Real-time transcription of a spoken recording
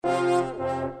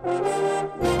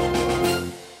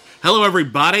Hello,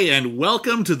 everybody, and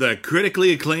welcome to the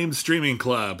Critically Acclaimed Streaming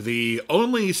Club, the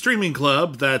only streaming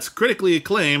club that's critically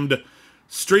acclaimed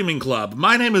streaming club.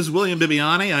 My name is William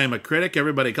Bibiani. I am a critic.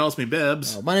 Everybody calls me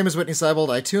Bibbs. My name is Whitney Seibold.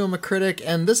 I, too, am a critic,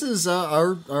 and this is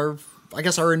our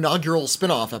inaugural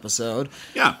spin-off episode.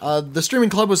 Yeah. The streaming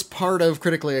club was part of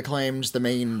Critically Acclaimed, the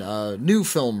main new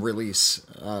film release,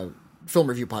 film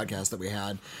review podcast that we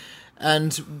had.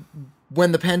 And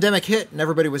when the pandemic hit and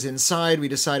everybody was inside, we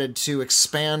decided to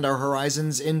expand our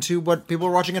horizons into what people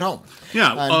are watching at home.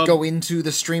 Yeah. And go into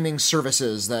the streaming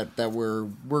services that were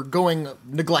going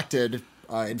neglected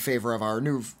in favor of our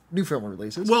new film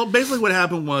releases. Well, basically what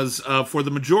happened was, for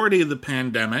the majority of the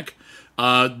pandemic,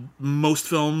 most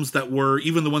films that were,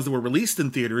 even the ones that were released in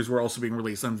theaters, were also being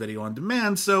released on video on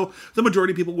demand, so the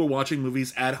majority of people were watching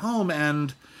movies at home,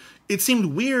 and it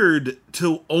seemed weird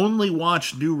to only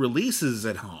watch new releases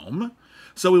at home.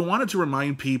 So we wanted to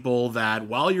remind people that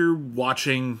while you're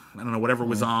watching, I don't know, whatever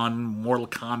was on, Mortal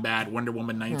Kombat, Wonder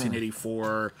Woman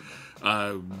 1984,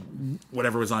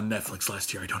 whatever was on Netflix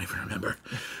last year, I don't even remember.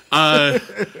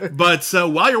 But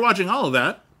while you're watching all of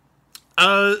that,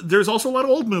 there's also a lot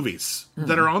of old movies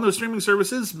that are on those streaming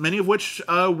services, many of which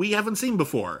we haven't seen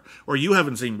before, or you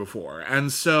haven't seen before.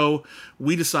 And so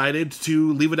we decided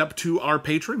to leave it up to our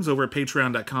patrons over at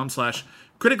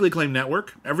patreon.com/critically acclaimed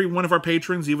network. Every one of our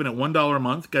patrons, even at $1 a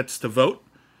month, gets to vote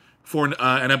for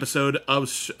an episode of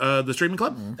the Streaming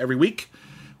Club every week.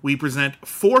 We present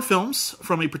 4 films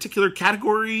from a particular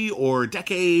category or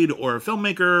decade or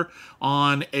filmmaker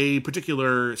on a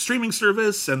particular streaming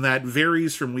service, and that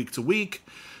varies from week to week.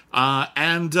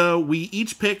 And we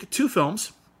each pick 2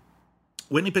 films.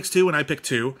 Whitney picks 2 and I pick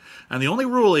 2. And the only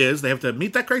rule is they have to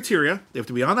meet that criteria, they have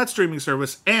to be on that streaming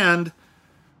service, and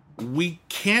we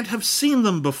can't have seen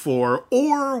them before,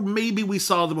 or maybe we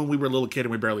saw them when we were a little kid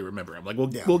and we barely remember them. Like, we'll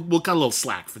cut a little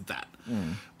slack for that.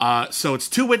 So it's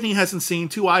 2 Whitney hasn't seen,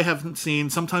 2 I haven't seen.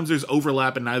 Sometimes there's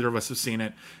overlap and neither of us have seen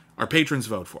it. Our patrons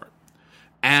vote for it.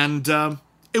 And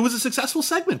it was a successful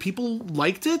segment. People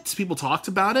liked it. People talked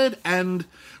about it. And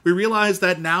we realized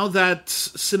that now that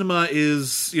cinema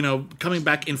is, coming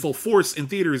back in full force in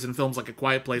theaters, and films like A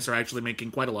Quiet Place are actually making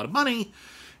quite a lot of money,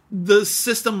 the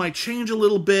system might change a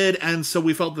little bit, and so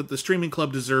we felt that the Streaming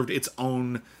Club deserved its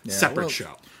own separate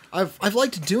show. I've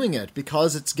liked doing it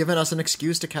because it's given us an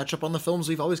excuse to catch up on the films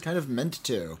we've always kind of meant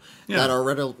to, that are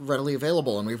readily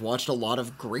available, and we've watched a lot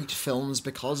of great films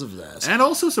because of this. And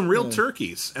also some real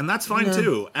turkeys, and that's fine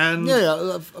too. And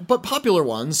but popular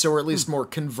ones, so we're at least more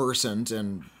conversant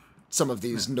in some of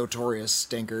these notorious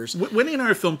stinkers. Whitney and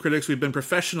I are film critics. We've been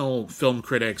professional film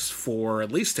critics for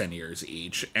at least 10 years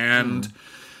each, and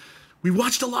we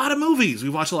watched a lot of movies.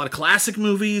 We've watched a lot of classic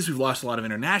movies. We've watched a lot of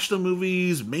international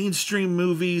movies, mainstream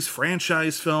movies,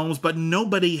 franchise films, but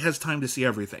nobody has time to see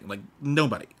everything. Like,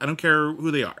 nobody. I don't care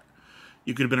who they are.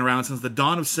 You could have been around since the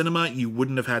dawn of cinema. You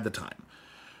wouldn't have had the time.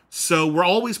 So we're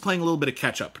always playing a little bit of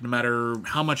catch-up. No matter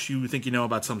how much you think you know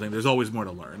about something, there's always more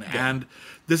to learn. Yeah. And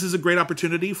this is a great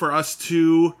opportunity for us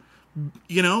to,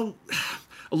 a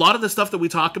lot of the stuff that we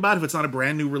talk about, if it's not a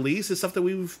brand new release, is stuff that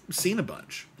we've seen a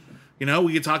bunch.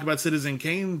 We could talk about Citizen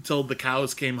Kane till the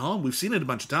cows came home. We've seen it a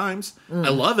bunch of times. I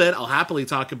love it. I'll happily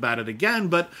talk about it again,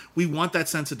 but we want that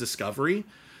sense of discovery.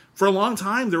 For a long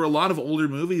time, there were a lot of older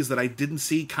movies that I didn't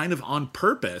see kind of on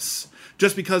purpose,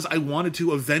 just because I wanted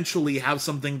to eventually have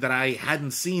something that I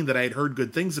hadn't seen that I had heard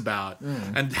good things about,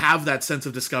 and have that sense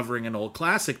of discovering an old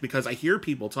classic, because I hear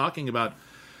people talking about,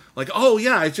 like, oh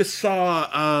yeah, I just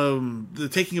saw The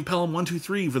Taking of Pelham 1, 2,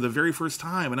 3 for the very first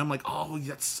time, and I'm like,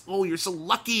 you're so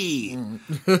lucky.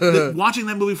 Watching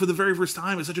that movie for the very first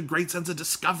time is such a great sense of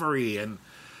discovery. And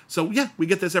so yeah, we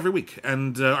get this every week,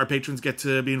 and our patrons get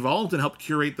to be involved and help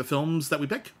curate the films that we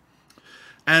pick.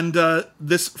 And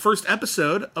this first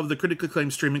episode of the Critically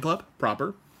Acclaimed Streaming Club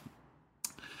proper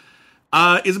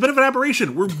is a bit of an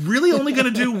aberration. We're really only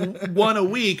going to do one a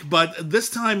week, but this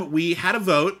time we had a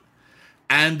vote.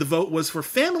 And the vote was for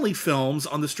family films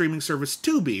on the streaming service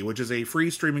Tubi, which is a free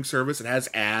streaming service. It has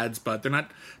ads, but they're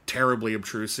not terribly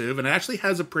obtrusive. And it actually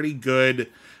has a pretty good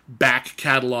back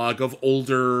catalog of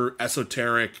older,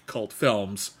 esoteric cult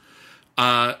films.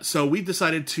 So we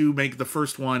decided to make the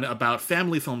first one about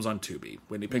family films on Tubi.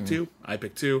 Whitney picked 2, I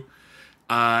picked 2.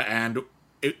 And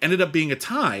it ended up being a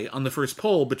tie on the first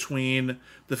poll between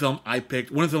the film I picked,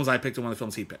 one of the films I picked and one of the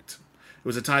films he picked. It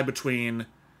was a tie between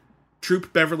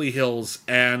Troop Beverly Hills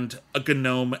and a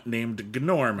gnome named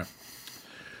Gnorm.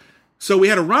 So we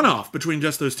had a runoff between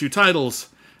just those 2 titles,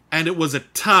 and it was a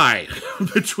tie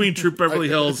between Troop Beverly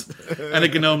Hills and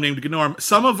a gnome named Gnorm.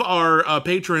 Some of our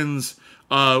patrons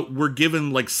were given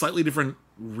like slightly different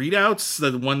readouts.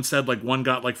 The one said like one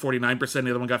got like 49%, the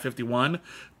other one got 51%.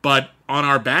 But on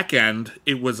our back end,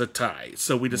 it was a tie.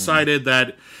 So we decided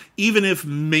that even if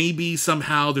maybe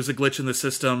somehow there's a glitch in the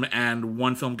system and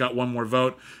one film got one more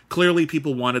vote, clearly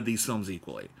people wanted these films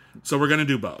equally. So we're going to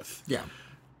do both. Yeah.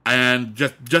 And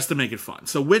just to make it fun.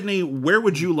 So Whitney, where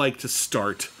would you like to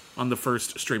start on the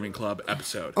first Streaming Club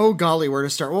episode? Oh, golly, where to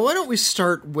start? Well, why don't we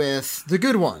start with the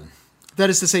good one? That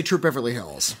is to say, Troop Beverly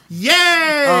Hills.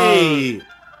 Yay!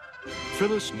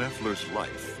 Phyllis Neffler's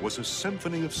life was a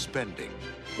symphony of spending.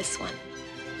 This one.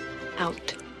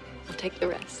 Out. I'll take the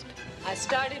rest. I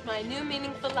started my new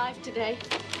meaningful life today,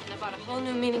 and I bought a whole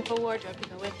new meaningful wardrobe to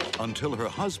go with it. Until her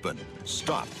husband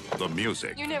stopped the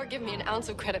music. You never give me an ounce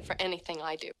of credit for anything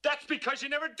I do. That's because you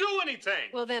never do anything.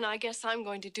 Well, then I guess I'm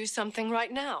going to do something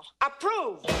right now.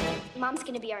 Approve. Mom's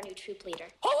gonna be our new troop leader.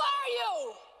 Who are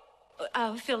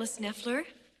you? Phyllis Neffler,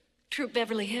 Troop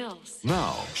Beverly Hills.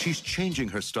 Now she's changing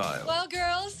her style. Well,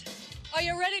 girls, are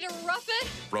you ready to rough it?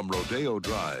 From Rodeo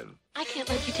Drive I can't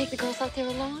let you take the girls out there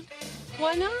alone.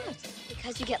 Why not?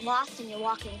 Because you get lost in your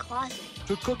walk-in closet.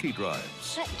 to Cookie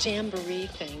Drives. That jamboree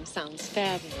thing sounds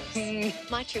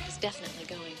fabulous. My troop is definitely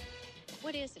going.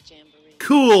 What is a jamboree?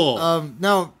 Cool.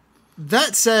 Now,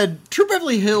 that said, Troop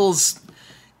Beverly Hills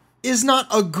is not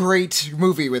a great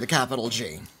movie with a capital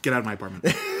G. Get out of my apartment.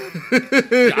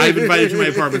 I've invited you to my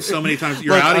apartment so many times.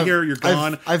 You're out of here. You're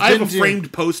gone. I have a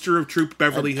framed poster of Troop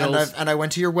Beverly Hills. And I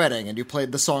went to your wedding, and you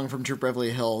played the song from Troop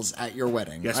Beverly Hills at your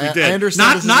wedding. Yes, we did. I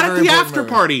understand. Not at the after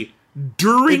party.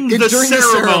 During the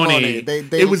ceremony.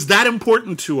 It was that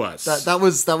important to us. That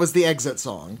was the exit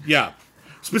song. Yeah.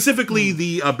 Specifically,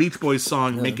 the Beach Boys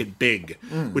song "Make It Big,"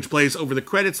 which plays over the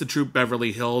credits to Troop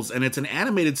Beverly Hills, and it's an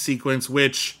animated sequence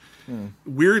which,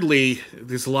 weirdly,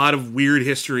 there's a lot of weird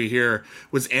history here,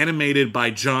 was animated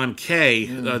by John Kay,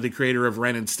 the creator of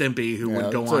Ren and Stimpy, who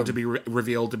would go on to be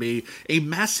revealed to be a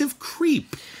massive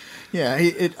creep. Yeah,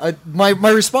 my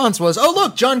response was, "Oh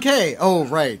look, John Kay." Oh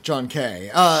right, John Kay.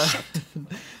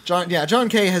 John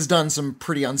Kay has done some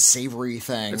pretty unsavory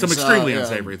things. Some extremely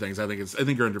unsavory things. I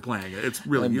think you're underplaying it. It's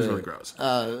really, he's really gross.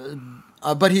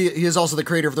 But he is also the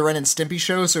creator of the Ren and Stimpy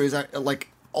show, so he's like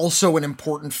also an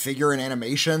important figure in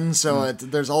animation. So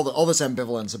there's all this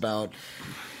ambivalence about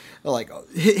like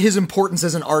his importance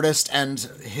as an artist and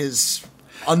his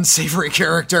unsavory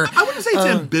character. I wouldn't say it's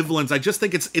ambivalence. I just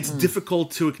think it's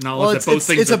difficult to acknowledge that both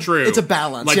things are true. It's a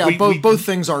balance. Like both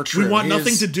things are true. We want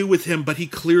nothing to do with him, but he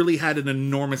clearly had an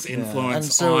enormous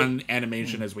influence on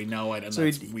animation as we know it, and so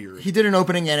that's weird. He did an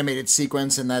opening animated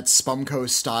sequence in that Spumco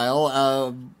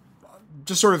style,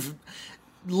 just sort of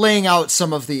laying out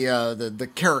some of the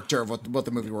character of what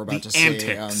the movie we're about to see.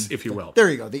 Antics, if you will.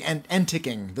 There you go, the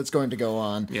anticing that's going to go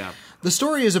on. Yeah. The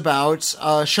story is about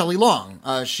Shelley Long.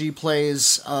 She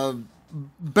plays a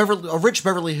rich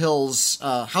Beverly Hills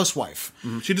housewife.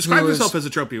 Mm-hmm. She described herself as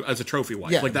a trophy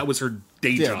wife. Yeah. Like that was her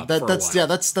day job for a while.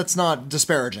 That's not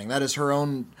disparaging. That is her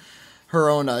own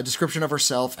description of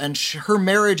herself, and her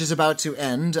marriage is about to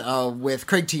end with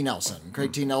Craig T. Nelson.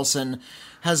 Craig T. Nelson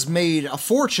has made a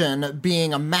fortune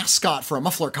being a mascot for a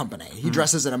muffler company. He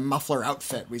dresses in a muffler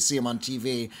outfit. We see him on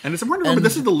TV. And it's important to remember,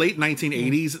 this is the late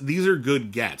 1980s. These are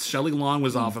good gets. Shelley Long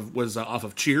was off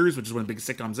of Cheers, which is one of the biggest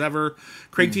sitcoms ever.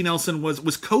 Craig T. Nelson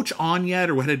was Coach on yet,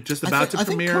 or had just about to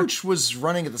premiere? I think Coach was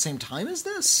running at the same time as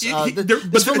this. But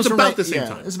it's about the same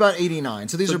time. It's about 89.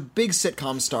 So these are big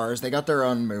sitcom stars. They got their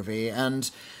own movie, and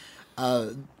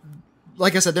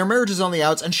like I said, their marriage is on the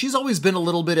outs, and she's always been a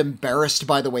little bit embarrassed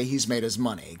by the way he's made his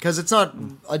money, because it's not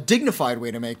a dignified way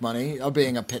to make money,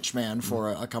 being a pitchman for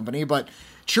a company, but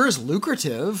sure is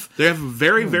lucrative. They have a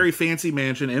very, very fancy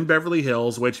mansion in Beverly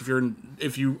Hills, which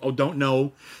if you don't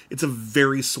know, it's a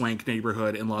very swank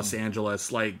neighborhood in Los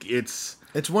Angeles. Like it's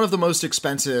one of the most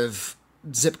expensive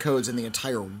zip codes in the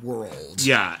entire world.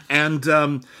 Yeah, and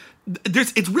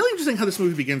it's really interesting how this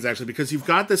movie begins, actually, because you've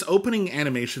got this opening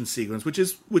animation sequence, which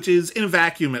is in a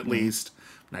vacuum at least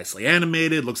nicely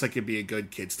animated, looks like it'd be a good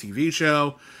kids TV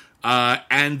show,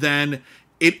 and then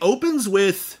it opens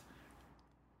with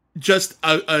just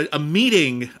a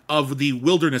meeting of the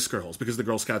Wilderness Girls, because the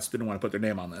Girl Scouts didn't want to put their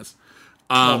name on this.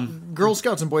 Girl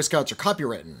Scouts and Boy Scouts are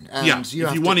copywritten. And if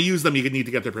you want to use them, you need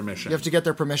to get their permission. You have to get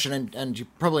their permission, and you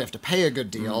probably have to pay a good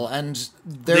deal. And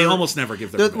they almost never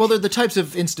give their permission. Well, they're the types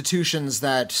of institutions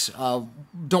that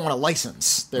don't want a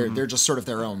license. They're just sort of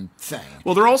their own thing.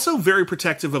 Well, they're also very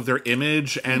protective of their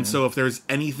image, and so if there's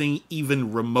anything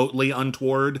even remotely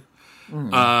untoward,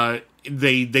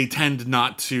 they tend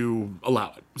not to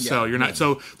allow it. So you're not.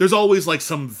 So there's always like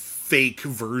some fake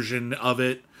version of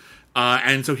it.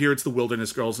 And so here it's the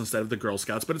Wilderness Girls instead of the Girl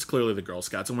Scouts, but it's clearly the Girl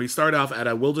Scouts. And we start off at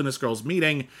a Wilderness Girls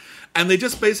meeting, and they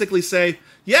just basically say,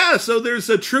 yeah, so there's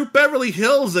a Troop Beverly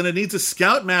Hills, and it needs a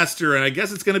Scoutmaster, and I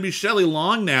guess it's going to be Shelley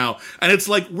Long now. And it's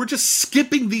like, we're just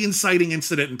skipping the inciting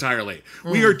incident entirely.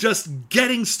 We are just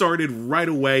getting started right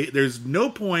away. There's no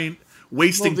point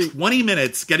wasting 20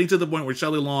 minutes getting to the point where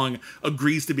Shelley Long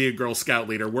agrees to be a Girl Scout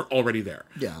leader. We're already there.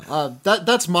 Yeah,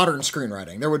 that's modern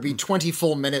screenwriting. There would be 20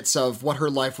 full minutes of what her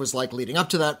life was like leading up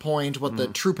to that point, what the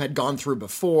troop had gone through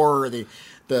before, the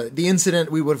incident.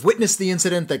 We would have witnessed the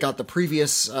incident that got the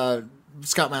previous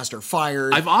Scoutmaster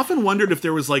fired. I've often wondered if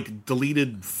there was like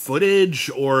deleted footage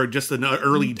or just an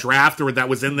early draft or that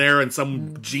was in there and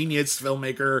some genius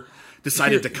filmmaker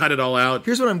decided to cut it all out.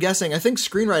 Here's what I'm guessing. I think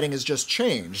screenwriting has just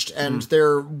changed, and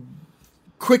they're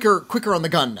quicker on the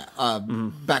gun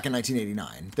back in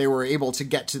 1989. They were able to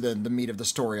get to the meat of the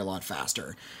story a lot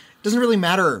faster. It doesn't really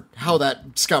matter how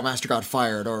that Scoutmaster got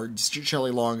fired or Shelley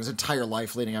Long's entire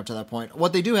life leading up to that point.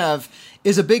 What they do have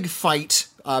is a big fight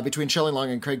between Shelley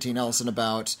Long and Craig T. Nelson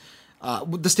about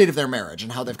the state of their marriage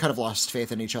and how they've kind of lost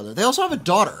faith in each other. They also have a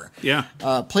daughter,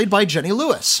 played by Jenny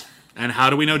Lewis. And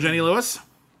how do we know Jenny Lewis?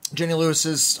 Jenny Lewis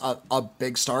is a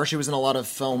big star. She was in a lot of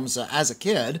films as a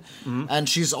kid, and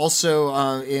she's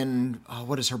also in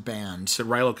what is her band? Is it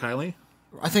Rilo Kiley?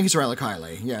 I think it's Rilo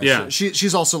Kiley. Yeah.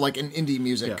 She's also like an indie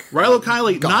music. Yeah. Rilo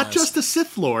Kiley, goddess. not just a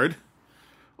Sith Lord,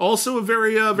 also a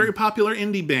very popular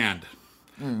indie band,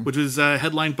 which was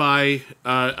headlined by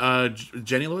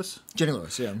Jenny Lewis. Jenny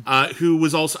Lewis, yeah. Who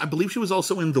was also, I believe, she was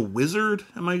also in The Wizard.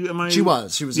 Am I? She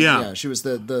was. Yeah. She was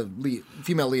the lead,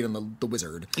 female lead in the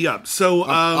Wizard. Yeah. So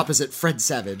opposite Fred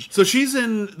Savage. So she's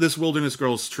in this Wilderness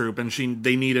Girls troop, and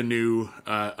they need a new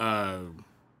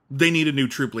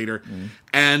troop leader,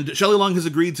 and Shelley Long has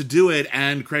agreed to do it,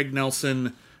 and Craig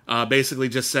Nelson basically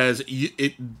just says,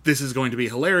 this is going to be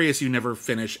hilarious, you never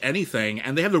finish anything.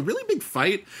 And they have a really big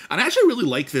fight, and I actually really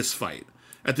like this fight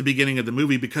at the beginning of the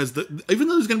movie, because even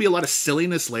though there's going to be a lot of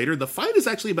silliness later, the fight is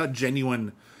actually about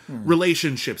genuine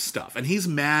relationship stuff. And he's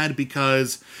mad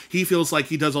because he feels like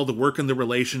he does all the work in the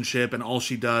relationship, and all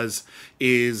she does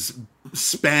is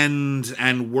spend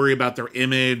and worry about their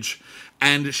image.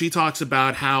 And she talks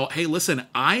about how, hey, listen,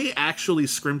 I actually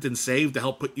scrimped and saved to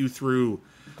help put you through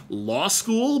law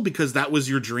school because that was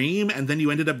your dream, and then you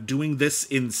ended up doing this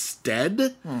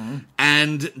instead.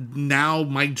 And now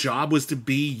my job was to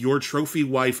be your trophy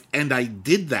wife, and I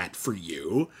did that for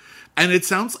you. And it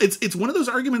sounds, it's one of those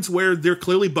arguments where they're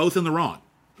clearly both in the wrong.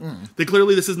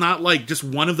 This is not like just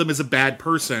one of them is a bad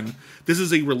person. This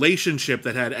is a relationship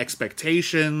that had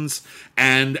expectations,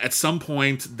 and at some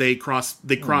point they crossed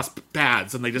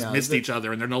paths, and they just missed each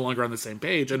other, and they're no longer on the same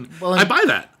page. And I buy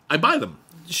that. I buy them.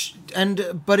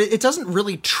 But it doesn't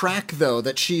really track, though,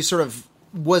 that she sort of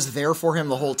was there for him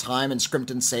the whole time and scrimped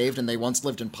and saved, and they once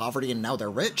lived in poverty and now they're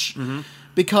rich.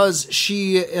 Because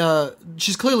she's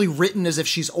clearly written as if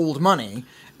she's old money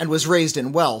and was raised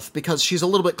in wealth, because she's a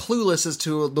little bit clueless as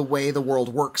to the way the world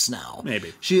works now.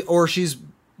 Maybe. She's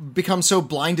become so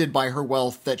blinded by her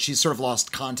wealth that she's sort of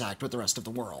lost contact with the rest of the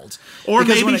world. Or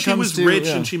because maybe she was rich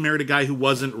and she married a guy who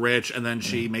wasn't rich, and then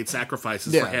she made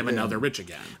sacrifices for him, and now they're rich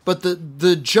again. But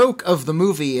the joke of the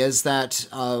movie is that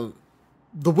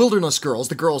the Wilderness Girls,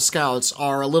 the Girl Scouts,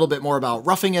 are a little bit more about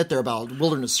roughing it. They're about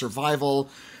wilderness survival.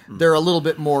 They're a little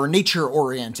bit more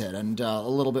nature-oriented and a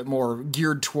little bit more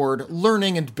geared toward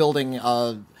learning and building,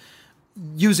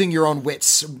 using your own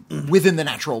wits within the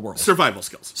natural world. Survival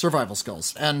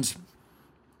skills. And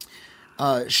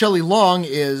Shelley Long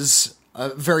is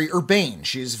very urbane.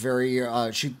 She's very,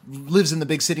 she lives in the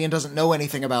big city and doesn't know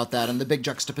anything about that. And the big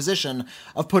juxtaposition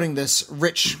of putting this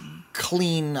rich,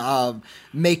 clean,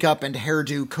 makeup and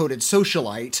hairdo coated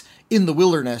socialite in the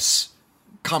wilderness,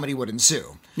 comedy would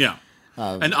ensue. Yeah.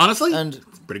 And honestly, it's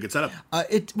a pretty good setup.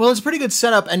 It's a pretty good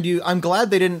setup, and I'm glad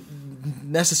they didn't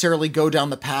necessarily go down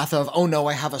the path of, oh no,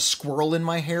 I have a squirrel in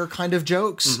my hair kind of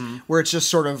jokes, where it's just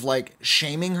sort of like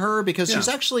shaming her, because she's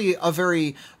actually a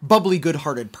very bubbly,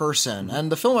 good-hearted person.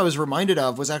 And the film I was reminded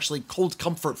of was actually Cold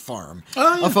Comfort Farm,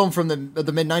 a film from the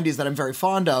mid-90s that I'm very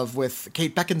fond of with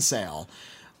Kate Beckinsale.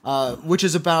 Which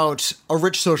is about a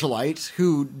rich socialite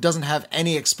who doesn't have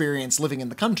any experience living in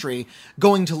the country,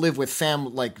 going to live with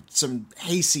some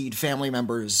hayseed family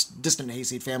members, distant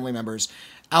hayseed family members,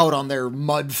 out on their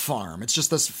mud farm. It's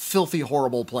just this filthy,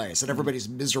 horrible place, and everybody's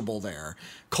miserable there.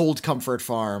 Cold Comfort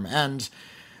Farm. And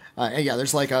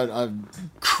there's like a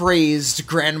crazed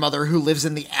grandmother who lives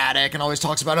in the attic and always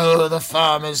talks about, oh, the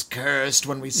farm is cursed,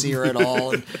 when we see her at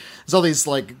all. And there's all these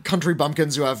like country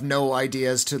bumpkins who have no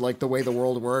ideas to like the way the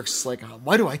world works. Like,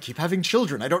 why do I keep having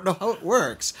children? I don't know how it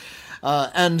works.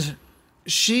 And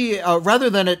she, rather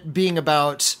than it being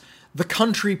about the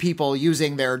country people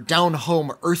using their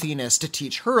down-home earthiness to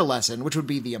teach her a lesson, which would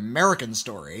be the American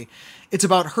story, it's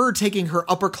about her taking her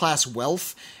upper-class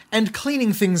wealth and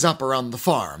cleaning things up around the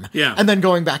farm. Yeah. And then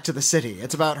going back to the city.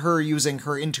 It's about her using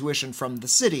her intuition from the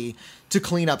city to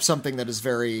clean up something that is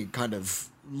very kind of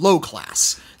low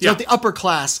class. It's about the upper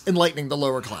class enlightening the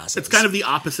lower classes. It's kind of the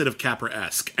opposite of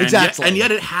Capra-esque. And Exactly. and yet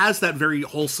it has that very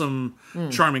wholesome,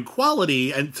 charming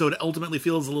quality, and so it ultimately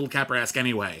feels a little Capra-esque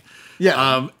anyway.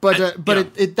 Yeah,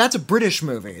 yeah. That's a British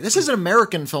movie. This is an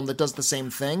American film that does the same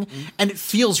thing, and it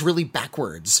feels really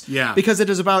backwards. Yeah. Because it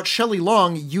is about Shelley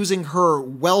Long using her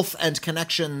wealth and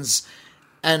connections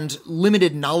and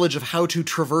limited knowledge of how to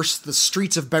traverse the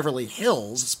streets of Beverly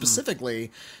Hills,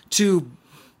 specifically, to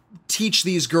teach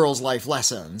these girls life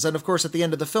lessons. And of course, at the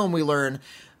end of the film, we learn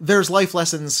there's life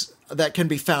lessons that can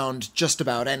be found just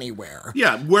about anywhere.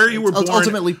 Yeah, where you were born.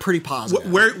 Ultimately pretty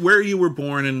positive. Where you were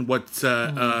born and what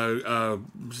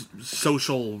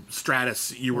social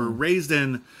stratus you were raised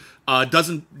in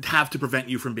doesn't have to prevent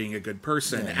you from being a good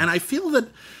person. And I feel that,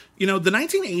 the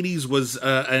 1980s was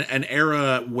an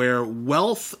era where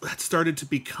wealth had started to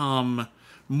become,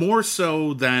 more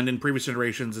so than in previous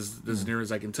generations, as near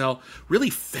as I can tell, really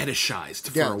fetishized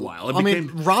for a while.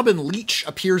 Robin Leach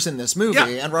appears in this movie,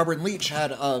 Yeah. and Robin Leach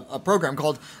had a program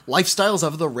called Lifestyles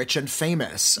of the Rich and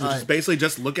Famous. Which is basically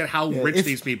just look at how rich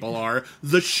these people are.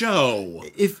 The show.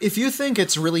 If you think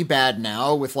it's really bad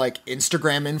now with like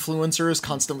Instagram influencers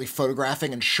constantly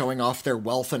photographing and showing off their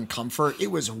wealth and comfort,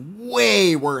 it was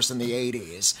way worse in the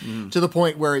 80s. To the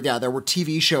point where, there were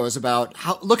TV shows about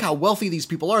look how wealthy these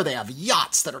people are. They have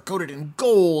yachts that are coated in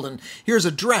gold, and here's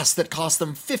a dress that cost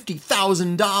them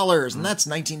 $50,000, and that's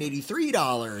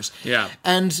 $1983. Yeah.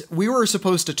 And we were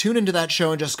supposed to tune into that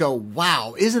show and just go,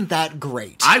 wow, isn't that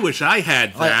great? I wish I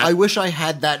had that. I wish I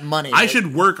had that money. I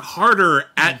should work harder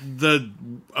at the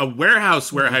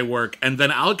warehouse where I work, and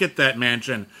then I'll get that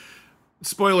mansion.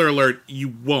 Spoiler alert,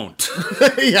 you won't.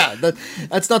 Yeah,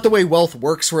 that's not the way wealth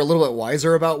works. We're a little bit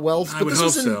wiser about wealth. I would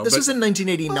hope so. This was in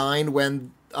 1989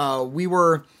 when we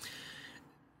were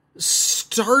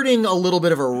starting a little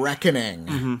bit of a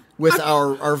reckoning with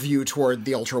our view toward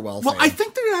the ultra wealthy. Well, I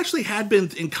think there actually had been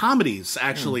in comedies,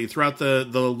 throughout the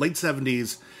late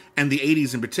 70s and the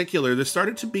 80s in particular, there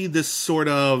started to be this sort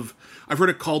of, I've heard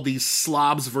it called the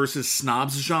slobs versus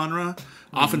snobs genre,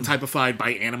 often typified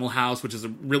by Animal House, which is a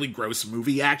really gross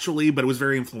movie, actually, but it was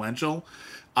very influential.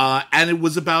 And it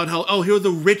was about how, here are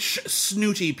the rich,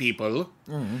 snooty people,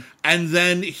 and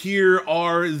then here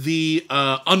are the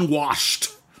unwashed,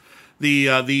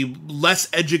 the less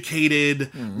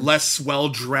educated, less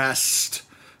well-dressed,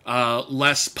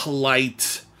 less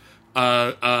polite,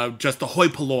 just the hoi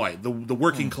polloi, the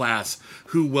working class,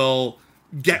 who will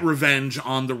get revenge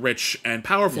on the rich and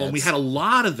powerful. And we had a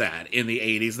lot of that in the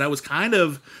 80s. That was kind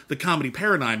of the comedy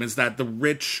paradigm, is that the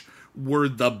rich were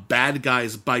the bad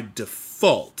guys by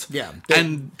default. Yeah.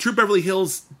 And True Beverly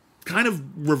Hills kind of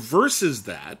reverses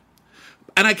that.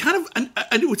 And and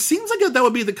it seems like that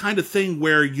would be the kind of thing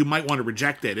where you might want to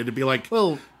reject it. It'd be like,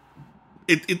 well,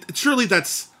 surely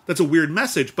that's a weird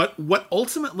message. But what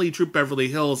ultimately True Beverly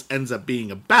Hills ends up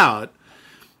being about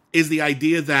is the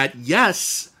idea that,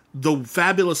 yes, the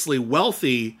fabulously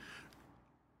wealthy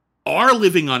are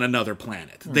living on another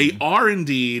planet. They are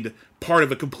indeed part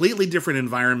of a completely different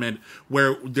environment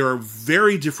where there are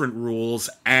very different rules,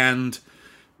 and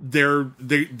they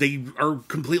are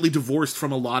completely divorced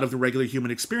from a lot of the regular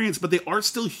human experience, but they are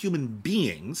still human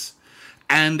beings,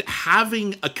 and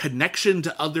having a connection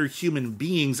to other human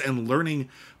beings and learning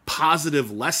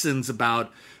positive lessons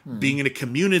about being in a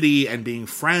community and being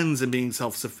friends and being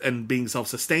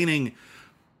self-sustaining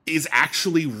is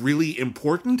actually really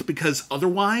important, because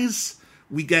otherwise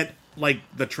we get like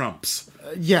the Trumps.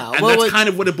 Yeah, and that's kind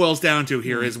of what it boils down to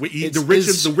here. Is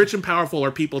the rich and powerful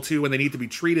are people too, and they need to be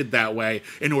treated that way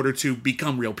in order to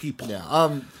become real people.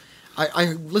 Yeah. I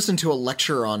listened to a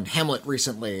lecture on Hamlet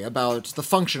recently about the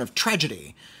function of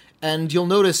tragedy, and you'll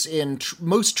notice in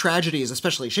most tragedies,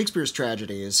 especially Shakespeare's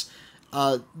tragedies,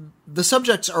 the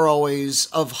subjects are always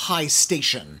of high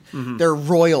station. They're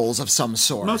royals of some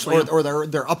sort, Mostly, or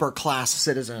they're upper class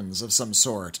citizens of some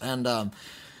sort, and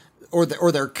or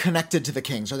they're connected to the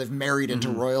kings, or they've married into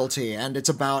royalty, and it's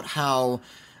about how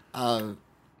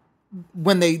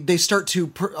when they start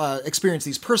to experience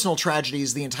these personal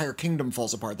tragedies, the entire kingdom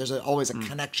falls apart. There's always a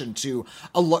connection to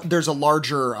there's a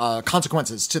larger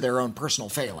consequences to their own personal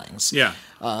failings. Yeah,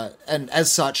 and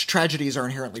as such, tragedies are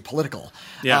inherently political.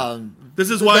 Yeah, this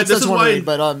is why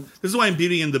in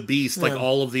Beauty and the Beast, like Yeah.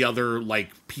 all of the other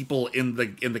like people in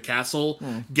the castle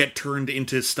get turned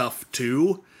into stuff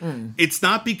too. It's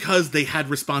not because they had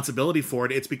responsibility for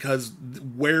it. It's because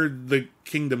where the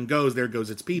kingdom goes, there goes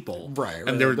its people. Right.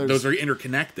 And those are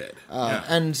interconnected. Yeah.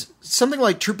 And something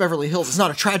like Troop Beverly Hills is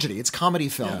not a tragedy, it's a comedy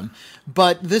film.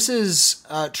 But this is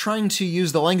trying to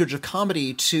use the language of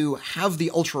comedy to have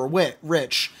the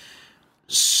ultra-rich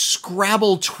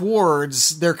scrabble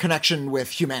towards their connection with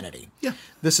humanity. Yeah.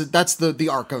 That's the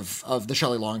arc of the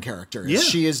Shelley Long character. Yeah.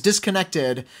 She is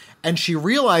disconnected, and she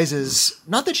realizes,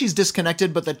 not that she's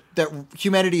disconnected, but that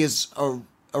humanity is a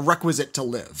requisite to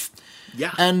live.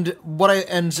 Yeah. And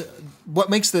what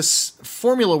makes this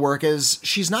formula work is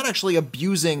she's not actually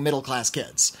abusing middle class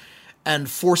kids and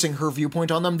forcing her viewpoint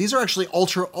on them. These are actually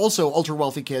ultra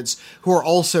wealthy kids who are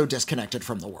also disconnected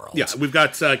from the world. Yeah, we've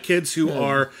got kids who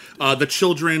are the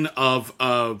children of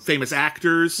famous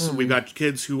actors. We've got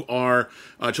kids who are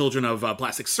children of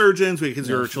plastic surgeons. We have kids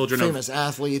who are children famous of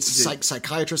athletes,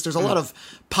 psychiatrists. There's a lot of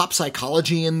pop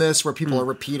psychology in this where people are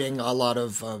repeating a lot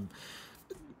of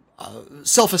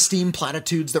self-esteem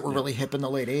platitudes that were really hip in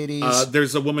the late 80s.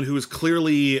 There's a woman who is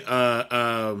clearly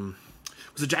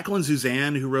was it Jacqueline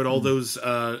Suzanne who wrote all those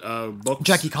books?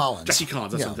 Jackie Collins. Jackie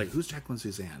Collins, that's something. Who's Jacqueline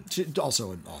Suzanne? She's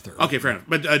also an author. Okay, fair enough.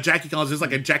 But Jackie Collins is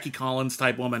like a Jackie Collins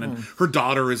type woman, and her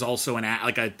daughter is also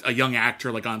a young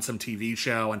actor, like on some TV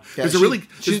show. And there's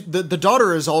the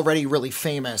daughter is already really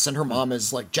famous, and her mom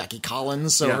is like Jackie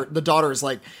Collins, so the daughter is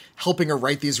like helping her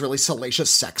write these really salacious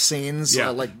sex scenes,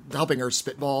 like helping her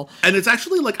spitball. And it's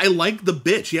actually like I like the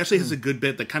bit. She actually has a good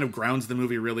bit that kind of grounds the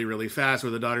movie really, really fast,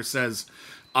 where the daughter says,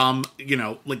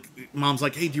 like mom's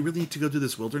like, hey, do you really need to go do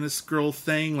this wilderness girl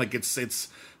thing? Like it's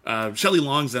Shelley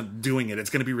Long's doing it. It's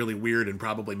going to be really weird and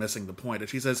probably missing the point. And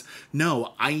she says,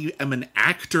 no, I am an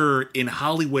actor in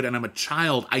Hollywood and I'm a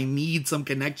child. I need some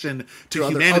connection to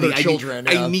humanity. Other children,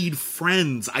 I need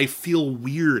friends. I feel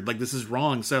weird. Like this is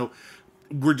wrong. So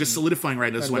we're just solidifying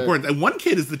right now. This is important. And one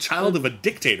kid is the child of a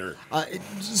dictator.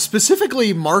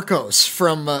 Specifically Marcos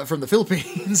from the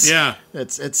Philippines. Yeah.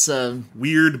 It's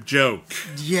weird joke.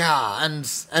 Yeah,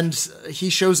 and he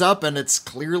shows up and it's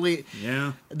clearly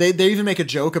They even make a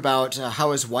joke about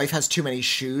how his wife has too many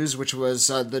shoes, which was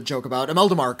the joke about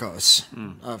Imelda Marcos,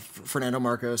 Ferdinand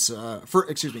Marcos's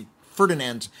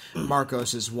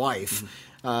wife,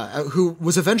 who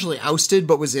was eventually ousted,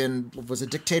 but was a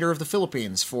dictator of the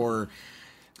Philippines for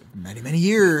many, many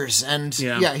years. And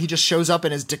he just shows up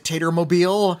in his dictator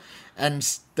mobile, and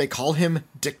they call him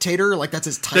Dictator, like that's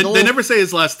his title. They never say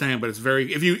his last name, but it's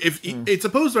very it's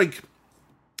supposed like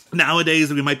nowadays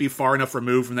that we might be far enough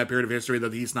removed from that period of history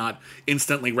that he's not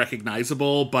instantly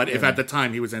recognizable, but if at the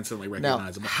time he was instantly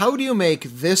recognizable. Now, how do you make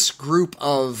this group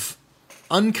of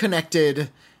unconnected,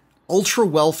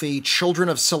 ultra-wealthy children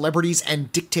of celebrities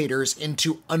and dictators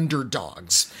into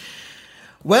underdogs?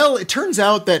 Well, it turns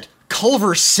out that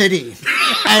Culver City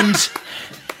and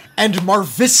Mar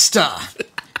Vista,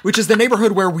 which is the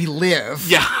neighborhood where we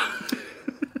live,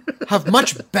 have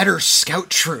much better scout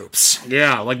troops.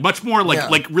 Yeah, like much more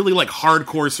like really like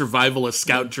hardcore survivalist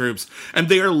scout troops. And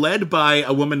they are led by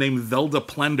a woman named Velda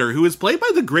Plender, who is played by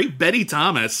the great Betty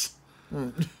Thomas.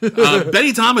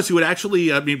 Betty Thomas, who had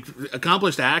actually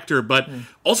accomplished actor, but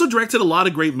also directed a lot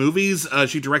of great movies.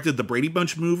 She directed the Brady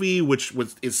Bunch movie, which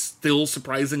is still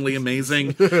surprisingly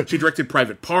amazing. She directed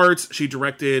Private Parts. She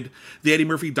directed the Eddie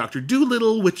Murphy Dr.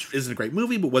 Dolittle, which isn't a great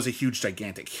movie, but was a huge,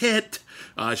 gigantic hit.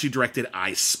 She directed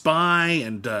I Spy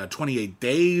and 28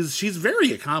 Days. She's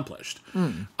very accomplished.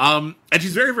 And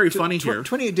she's very, very funny here.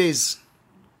 28 Days...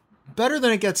 better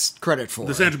than it gets credit for.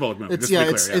 The Sandra Bullock movie.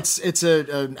 It's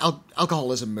an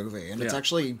alcoholism movie, and it's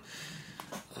actually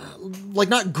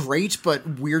not great,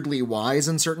 but weirdly wise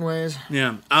in certain ways.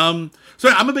 Yeah. So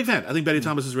I'm a big fan. I think Betty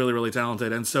Thomas is really, really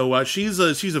talented, and so she's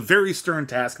a very stern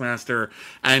taskmaster,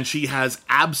 and she has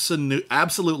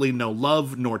absolutely no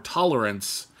love nor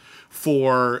tolerance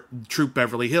for Troop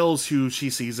Beverly Hills, who she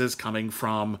sees as coming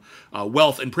from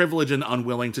wealth and privilege and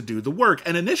unwilling to do the work.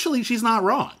 And initially, she's not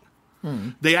wrong.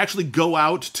 They actually go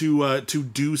out to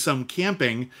do some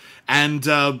camping, and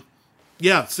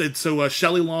so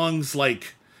Shelley Long's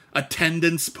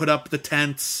attendants put up the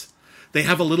tents. They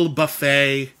have a little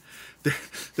buffet.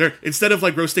 They're instead of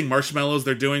roasting marshmallows,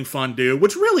 they're doing fondue,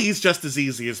 which really is just as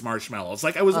easy as marshmallows.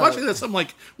 I was watching this, I'm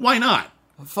like, why not?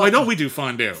 Why don't we do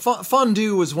fondue?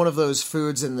 Fondue was one of those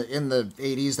foods in the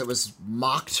 80s that was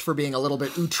mocked for being a little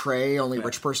bit outre, only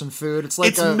rich person food. It's like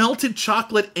It's melted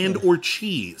chocolate and or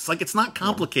cheese. Like, it's not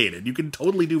complicated. You can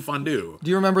totally do fondue. Do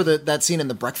you remember that scene in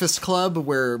The Breakfast Club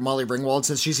where Molly Ringwald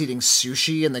says she's eating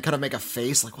sushi and they kind of make a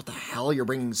face like, what the hell, you're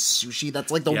bringing sushi?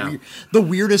 That's like the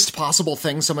weirdest possible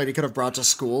thing somebody could have brought to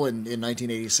school in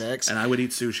 1986. And I would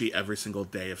eat sushi every single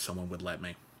day if someone would let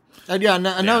me. And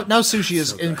now sushi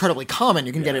is incredibly common.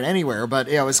 You can get it anywhere, but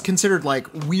it was considered like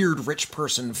weird rich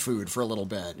person food for a little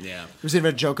bit. Yeah. There was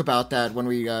even a joke about that when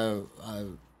we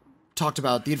talked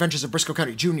about The Adventures of Briscoe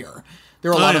County Jr.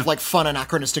 There were a lot of like fun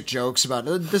anachronistic jokes about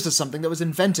this is something that was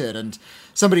invented, and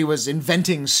somebody was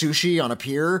inventing sushi on a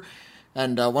pier.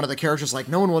 And one of the characters like,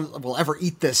 no one will ever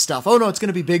eat this stuff. Oh no, it's going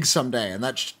to be big someday. And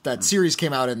that series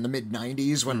came out in the mid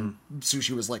 '90s when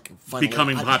sushi was like finally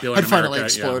becoming popular. Had in finally America,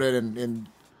 exploded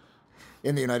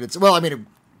in the United States. Well, I mean,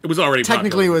 it was already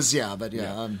technically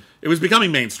popular. It was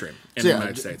becoming mainstream in the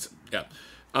United States.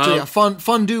 Yeah.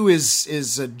 Fondue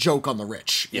is a joke on the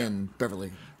rich in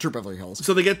True Beverly Hills.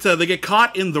 So they get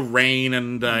caught in the rain,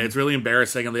 and it's really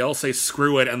embarrassing. And they all say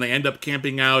 "screw it," and they end up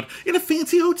camping out in a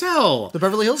fancy hotel, the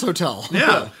Beverly Hills Hotel.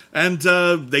 Yeah, and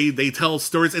they tell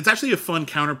stories. It's actually a fun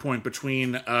counterpoint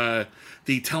between the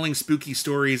telling spooky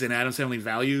stories in Addams Family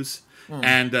Values.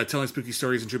 And telling spooky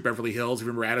stories in True Beverly Hills. If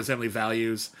you remember Addams Family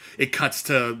Values, it cuts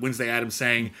to Wednesday Addams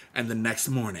saying, "And the next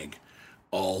morning,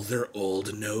 all their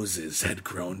old noses had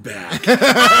grown back."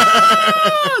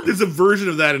 There's a version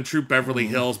of that in True Beverly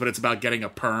Hills, but it's about getting a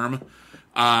perm.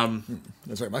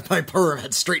 That's right. My perm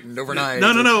had straightened overnight.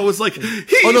 No. It was like,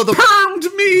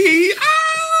 permed me.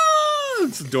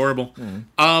 It's adorable.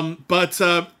 But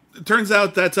it turns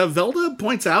out that Velda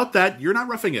points out that you're not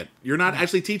roughing it. You're not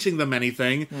actually teaching them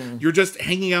anything. You're just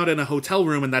hanging out in a hotel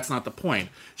room, and that's not the point.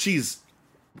 She's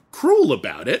cruel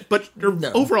about it, but her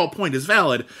overall point is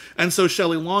valid. And so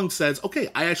Shelley Long says, okay,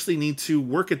 I actually need to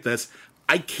work at this.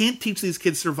 I can't teach these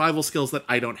kids survival skills that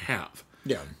I don't have.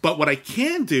 Yeah. But what I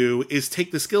can do is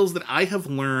take the skills that I have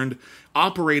learned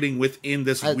operating within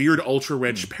this weird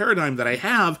ultra-rich paradigm that I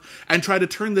have and try to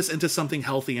turn this into something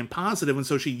healthy and positive. And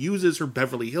so she uses her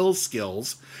Beverly Hills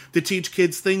skills to teach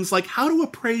kids things like how to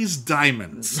appraise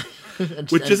diamonds,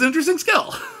 which is an interesting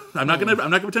skill. I'm not gonna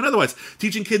pretend otherwise.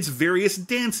 Teaching kids various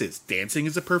dances. Dancing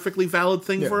is a perfectly valid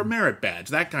thing for a merit badge,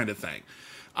 that kind of thing.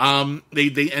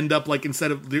 They end up like,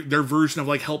 instead of their version of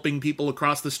like helping people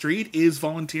across the street is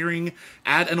volunteering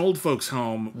at an old folks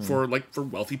home for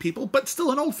wealthy people, but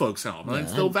still an old folks home, and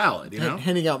it's still valid, you know?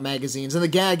 Handing out magazines. And the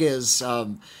gag is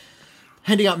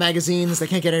handing out magazines. They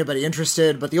can't get anybody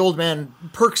interested, but the old man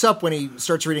perks up when he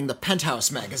starts reading the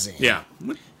Penthouse magazine. Yeah.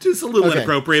 Just a little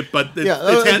inappropriate, but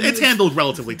it's handled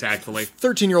relatively tactfully.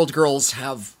 13-year-old girls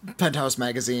have Penthouse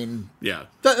magazine. Yeah.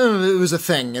 It was a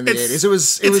thing in the 80s. It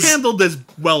was handled as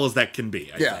well as that can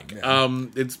be, I think. Yeah.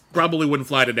 It's probably wouldn't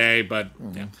fly today, but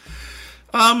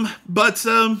it's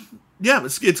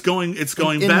going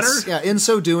better. In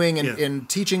so doing, and in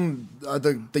teaching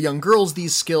the young girls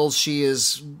these skills, she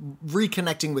is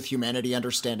reconnecting with humanity,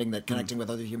 understanding that connecting with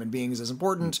other human beings is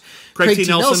important. Craig T.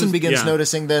 Nelson begins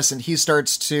noticing this, and he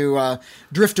starts to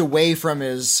drift away from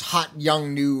his hot,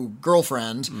 young, new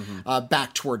girlfriend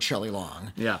back toward Shelley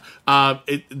Long. Yeah.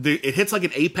 It hits like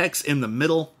an apex in the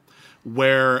middle,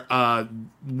 where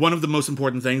one of the most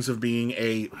important things of being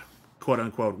a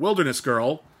quote-unquote wilderness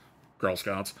Girl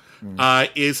Scouts,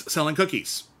 is selling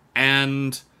cookies,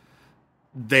 and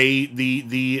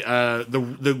the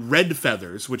red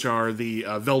feathers, which are the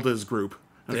Velda's group,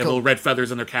 and they have little red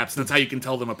feathers in their caps, and that's how you can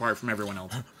tell them apart from everyone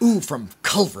else. Ooh, from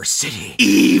Culver City,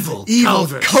 evil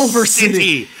Culver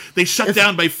City. They shut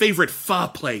down my favorite pho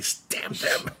place. Damn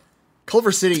them.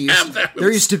 Culver City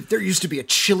there used to be a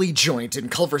chili joint in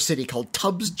Culver City called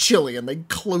Tubbs Chili, and they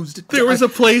closed it down. There was a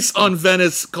place on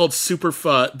Venice called Super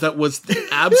Pho that was the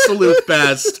absolute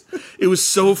best. It was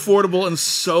so affordable and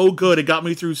so good. It got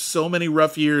me through so many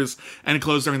rough years, and it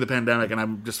closed during the pandemic, and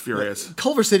I'm just furious.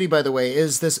 Culver City, by the way,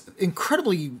 is this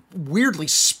incredibly weirdly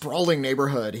sprawling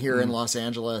neighborhood here in Los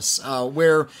Angeles,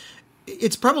 where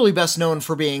it's probably best known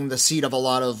for being the seat of a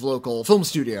lot of local film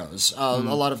studios. A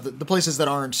lot of the places that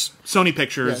aren't... Sony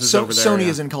Pictures is over there. Sony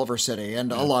is in Culver City,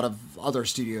 and a lot of other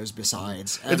studios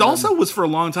besides. And, it also was for a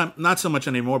long time, not so much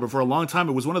anymore, but for a long time,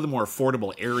 it was one of the more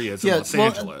affordable areas in Los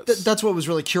Angeles. That's what was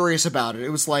really curious about it. It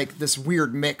was like this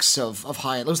weird mix of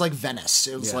high... It was like Venice.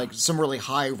 It was like some really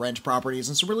high rent properties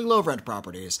and some really low rent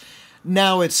properties.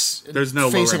 Now there's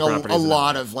facing a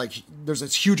lot of there's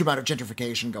this huge amount of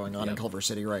gentrification going on in Culver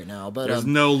City right now. But there's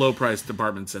no low priced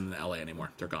apartments in LA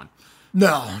anymore. They're gone.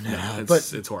 No,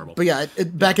 it's horrible. But yeah,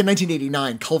 back in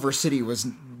 1989, Culver City was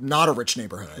not a rich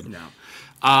neighborhood. No.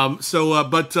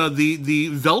 The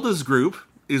Velda's group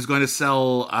is going to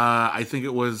sell. I think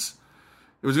it was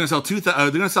going to sell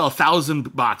they're going to sell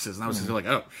 1,000 boxes, and I was just like,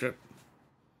 oh shit,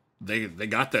 they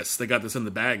got this. They got this in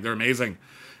the bag. They're amazing.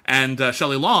 And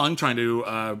Shelley Long, trying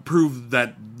to prove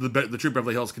that the Troop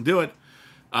Beverly Hills can do it,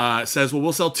 says, "Well,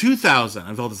 we'll sell 2,000."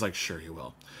 And Velda's like, "Sure, you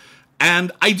will."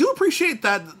 And I do appreciate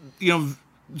that.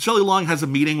 Shelley Long has a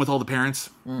meeting with all the parents.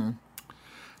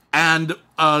 And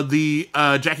the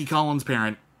Jackie Collins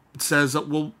parent says,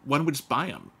 "Well, why don't we just buy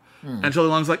them?" And Shelley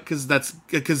Long's like,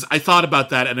 because I thought about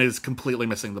that, and it is completely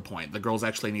missing the point. The girls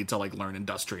actually need to learn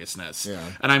industriousness,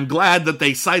 and I'm glad that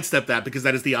they sidestepped that, because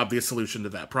that is the obvious solution to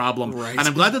that problem. Right. And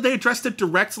I'm glad that they addressed it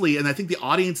directly, and I think the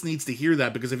audience needs to hear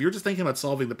that, because if you're just thinking about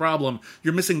solving the problem,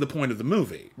 you're missing the point of the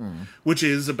movie, which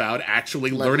is about actually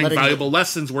learning valuable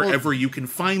lessons wherever you can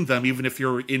find them, even if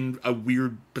you're in a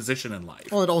weird position in life.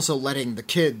 Well, and also letting the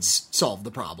kids solve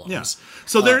the problems. Yeah.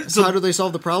 So how do they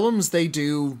solve the problems? They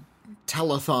do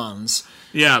telethons.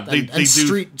 Yeah, they do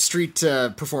street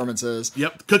performances.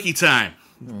 Yep, Cookie Time.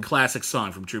 Classic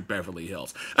song from Troop Beverly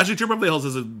Hills. Actually, Troop Beverly Hills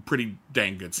is a pretty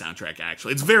dang good soundtrack,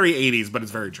 actually. It's very 80s, but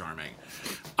it's very charming.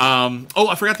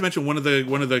 I forgot to mention one of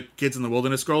the kids in the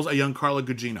Wilderness Girls, a young Carla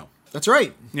Gugino. That's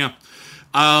right. Yeah.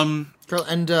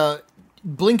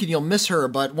 Blink and you'll miss her,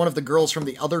 but one of the girls from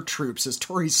the other troops is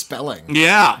Tori Spelling.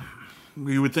 Yeah.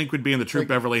 You would think would be in the Troop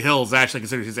Beverly Hills, actually,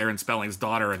 considering she's Aaron Spelling's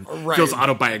daughter and feels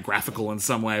autobiographical in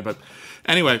some way. But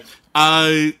anyway,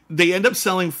 they end up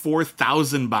selling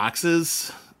 4,000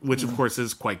 boxes, which of course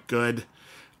is quite good.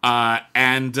 But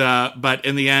in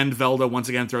the end, Velda once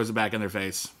again throws it back in their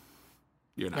face.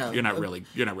 You're not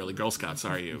really Girl Scouts,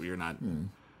 are you? You're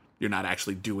not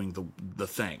actually doing the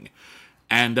thing.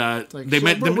 And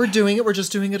we're doing it. We're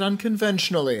just doing it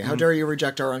unconventionally. How dare you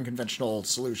reject our unconventional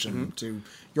solution to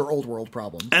your old world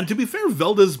problem? And to be fair,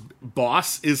 Velda's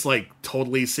boss is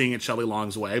totally seeing it Shelley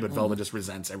Long's way, but Velda just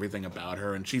resents everything about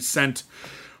her. And she sent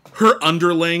her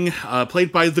underling,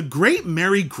 played by the great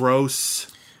Mary Gross.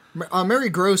 Mary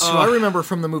Gross, who I remember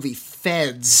from the movie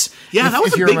Feds. Yeah, that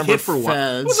was a big hit for a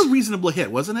while. It was a reasonable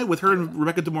hit, wasn't it? With her and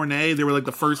Rebecca De Mornay, they were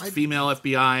the first female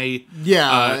FBI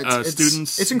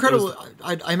students. It's incredible.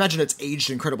 I imagine it's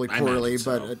aged incredibly poorly,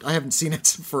 but I haven't seen it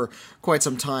for quite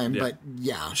some time. Yeah. But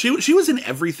yeah. She was in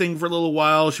everything for a little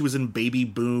while. She was in Baby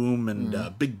Boom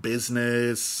and Big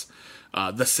Business,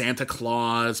 The Santa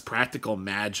Claus, Practical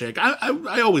Magic.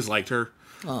 I always liked her.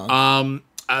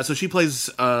 So she plays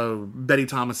Betty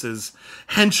Thomas's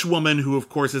henchwoman, who, of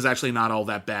course, is actually not all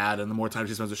that bad. And the more time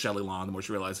she spends with Shelley Long, the more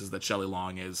she realizes that Shelley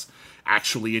Long is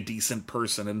actually a decent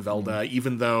person. And Velda,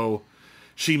 even though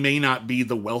she may not be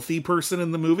the wealthy person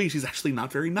in the movie, she's actually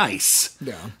not very nice.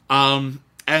 Yeah.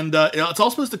 It's all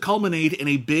supposed to culminate in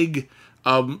a big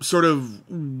sort of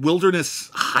wilderness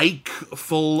hike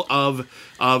full of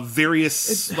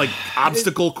various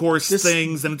obstacle course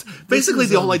things, and basically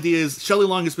the whole idea is Shelley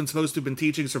Long has been supposed to have been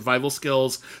teaching survival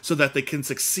skills so that they can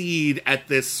succeed at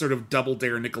this sort of Double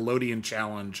Dare Nickelodeon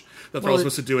challenge that they're all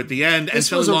supposed to do at the end. And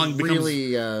Shelley Long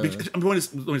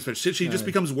she just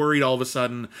becomes worried all of a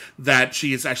sudden that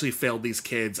she has actually failed these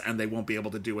kids and they won't be able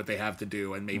to do what they have to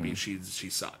do, and maybe she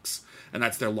sucks. And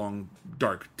that's their long,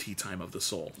 dark tea time of the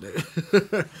soul.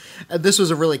 This was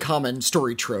a really common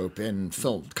story trope in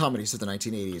film comedies of the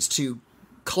 1980s, to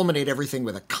culminate everything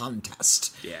with a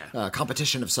contest,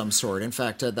 competition of some sort. In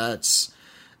fact, that's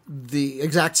the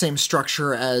exact same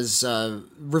structure as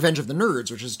Revenge of the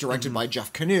Nerds, which is directed by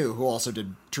Jeff Canoe, who also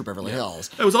did Troop Beverly Hills.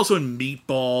 It was also in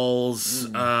Meatballs.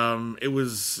 It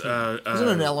was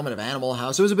an element of Animal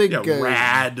House. It was a big...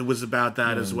 Rad was about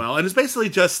that as well. And it's basically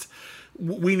just...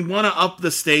 we want to up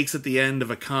the stakes at the end of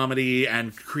a comedy,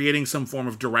 and creating some form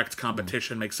of direct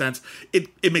competition makes sense. It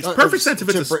makes perfect sense if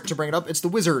it's to bring it up. It's The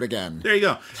Wizard again. There you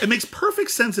go. It makes perfect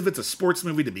sense if it's a sports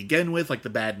movie to begin with, like The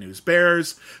Bad News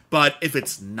Bears. But if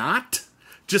it's not,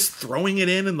 just throwing it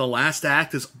in the last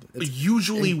act is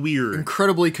usually weird,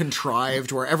 incredibly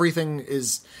contrived, where everything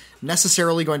is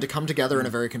necessarily going to come together in a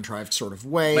very contrived sort of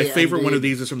way. My favorite one of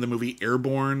these is from the movie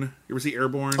Airborne. You ever see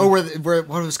Airborne? Oh, where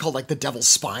what was called, like The Devil's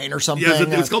Spine or something? Yeah,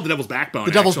 it's called The Devil's Backbone.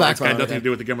 The Devil's Backbone. It's got nothing to do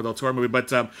with the Guillermo del Toro movie.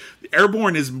 But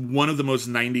Airborne is one of the most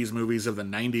 90s movies of the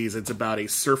 90s. It's about a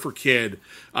surfer kid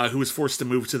who is forced to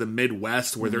move to the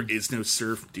Midwest where there is no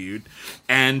surf, dude.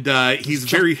 And he's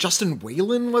Justin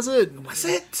Whalen, was it? Was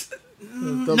it?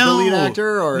 The lead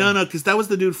actor? Or? No, because that was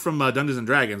the dude from Dungeons and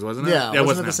Dragons, wasn't it? Yeah,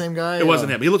 wasn't it the same guy? It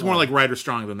wasn't him. He looked more like Ryder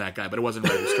Strong than that guy, but it wasn't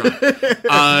Ryder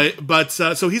Strong.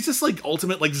 So he's just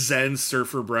ultimate Zen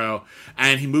surfer bro,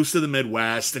 and he moves to the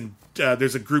Midwest and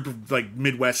there's a group of like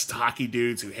Midwest hockey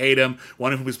dudes who hate him.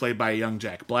 One of whom is played by a young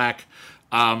Jack Black.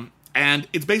 And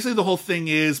it's basically the whole thing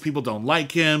is people don't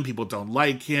like him.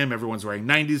 Everyone's wearing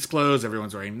 90s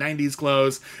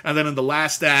clothes. And then in the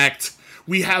last act,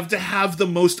 we have to have the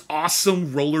most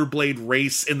awesome rollerblade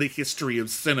race in the history of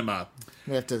cinema.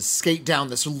 They have to skate down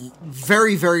this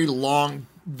very, very long,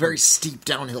 very steep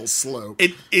downhill slope.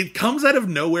 It comes out of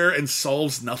nowhere and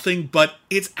solves nothing, but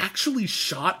it's actually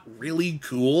shot really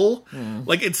cool.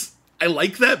 Like, I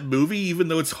like that movie, even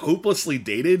though it's hopelessly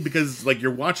dated, because, like,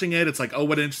 you're watching it, it's like, oh,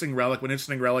 what an interesting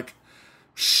relic.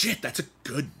 Shit, that's a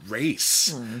good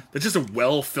race. That's just a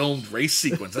well-filmed race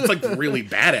sequence. That's, like, really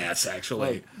badass,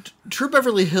 actually. Like, True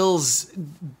Beverly Hills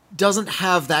doesn't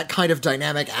have that kind of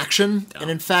dynamic action, and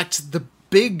in fact, the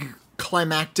big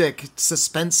climactic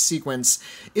suspense sequence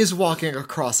is walking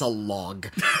across a log.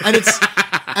 And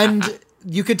and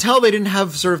you could tell they didn't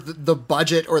have sort of the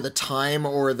budget or the time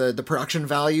or the production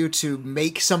value to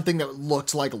make something that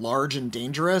looked like large and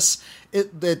dangerous.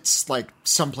 It's like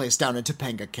someplace down in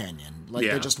Topanga Canyon. Like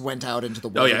they just went out into the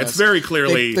wilderness. Oh yeah, it's very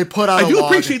clearly. They put out. I do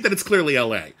appreciate that it's clearly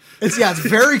L.A. It's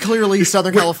very clearly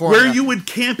Southern California. Where you would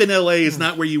camp in L.A. is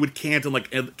not where you would camp in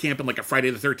like a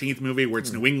Friday the 13th movie where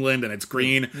it's New England and it's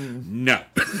green. No,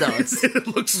 it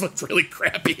looks really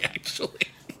crappy actually.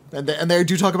 And they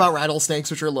do talk about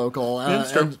rattlesnakes, which are local.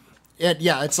 That's true. And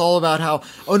it's all about how,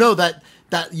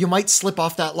 that you might slip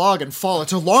off that log and fall.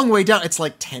 It's a long way down. It's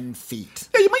like 10 feet.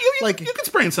 Yeah, you could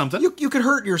sprain something. You could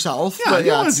hurt yourself. Yeah, but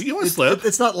you want to slip.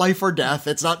 It's not life or death.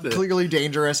 It's not clearly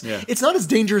dangerous. Yeah. It's not as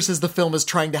dangerous as the film is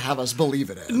trying to have us believe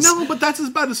it is. No, but that's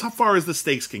about as far as the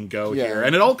stakes can go here.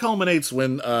 And it all culminates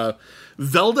when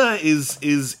Velda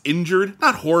is injured.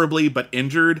 Not horribly, but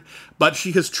injured. But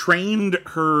she has trained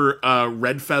her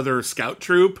Red Feather scout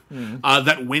troop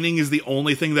that winning is the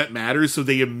only thing that matters, so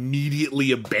they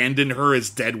immediately abandon her as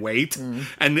dead weight.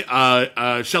 And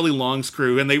Shelley Long's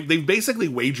crew, and they've basically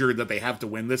wagered that they have to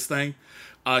win this thing.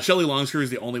 Shelley Long's crew is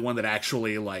the only one that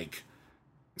actually, like,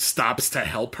 stops to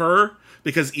help her,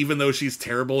 because even though she's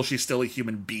terrible, she's still a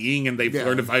human being, and they've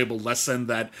learned a valuable lesson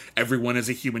that everyone is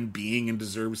a human being and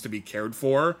deserves to be cared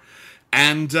for.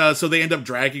 And so they end up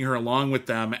dragging her along with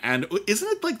them. And isn't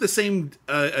it like the same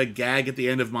gag at the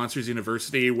end of Monsters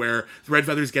University where the Red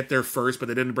Feathers get there first, but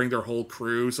they didn't bring their whole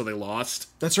crew, so they lost?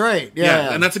 That's right.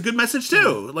 Yeah. And that's a good message,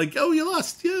 too. Like, oh, you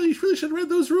lost. Yeah, you really should have read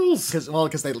those rules. Because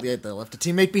they left a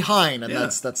teammate behind, and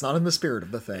that's not in the spirit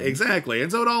of the thing. Exactly.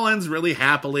 And so it all ends really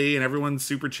happily, and everyone's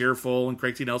super cheerful, and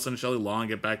Craig T. Nelson and Shelley Long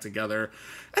get back together.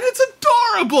 And it's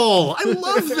adorable! I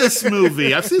love this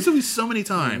movie. I've seen this movie so many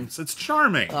times. It's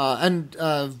charming. And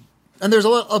there's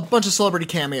a bunch of celebrity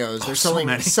cameos. They're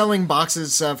selling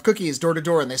boxes of cookies door to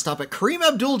door, and they stop at Kareem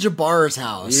Abdul-Jabbar's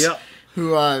house. Yep.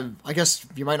 Who, I guess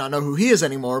you might not know who he is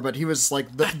anymore, but he was like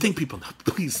I think people know.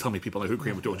 Please tell me people know who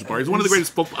Kareem Abdul-Jabbar is. One of the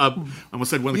greatest I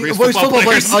almost said one of the greatest football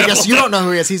players. Oh, I guess you don't know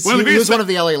who he is. He was one of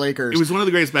the LA Lakers. He was one of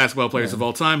the greatest basketball players of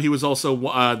all time. He was also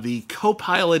the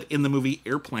co-pilot in the movie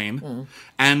Airplane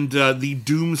and the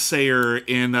doomsayer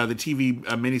in the TV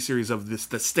miniseries of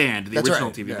The Stand, the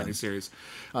original TV miniseries.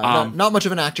 Not much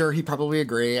of an actor. He'd probably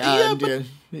agree.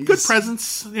 Good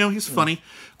presence. He's funny.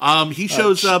 He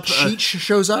shows up. Cheech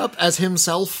shows up as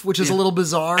himself, which is a little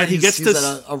bizarre. And he's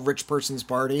at a rich person's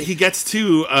party. He gets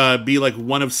to be like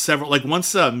one of several. Like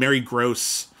once Mary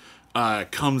Gross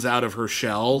comes out of her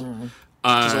shell,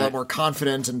 she's a lot more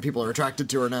confident, and people are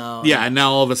attracted to her now. Yeah, and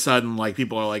now all of a sudden, like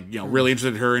people are like really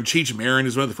interested in her. And Cheech Marin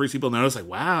is one of the first people to notice. Like,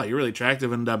 wow, you're really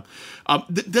attractive. And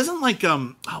doesn't like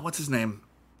what's his name?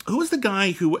 Who was the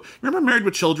guy who... Remember Married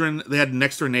with Children? They had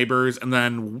next-door neighbors, and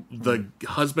then the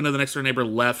husband of the next-door neighbor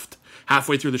left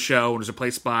halfway through the show and was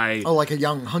replaced by... Oh, like a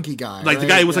young, hunky guy. Like the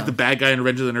guy who was like the bad guy in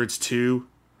Revenge of the Nerds 2.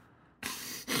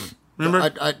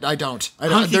 Remember? I don't.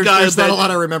 There's not a lot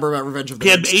I remember about Revenge of the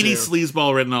Nerds 2. He had 80s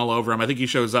sleazeball written all over him. I think he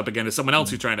shows up again as someone else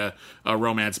who's trying to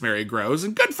romance Mary Gross,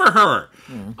 and good for her.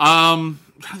 I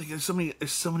think there's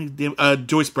so many...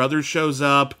 Joyce Brothers shows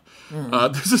up.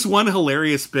 There's this one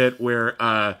hilarious bit where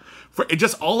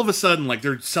just all of a sudden, like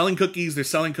they're selling cookies,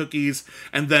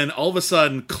 and then all of a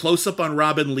sudden, close up on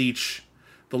Robin Leach,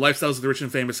 the Lifestyles of the Rich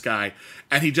and Famous guy,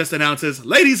 and he just announces,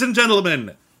 "Ladies and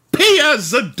gentlemen, Pia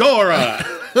Zadora."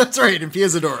 That's right, and Pia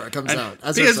Zadora comes out.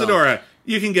 Pia Zadora,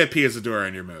 you can get Pia Zadora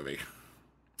in your movie.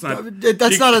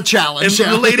 That's not a challenge. In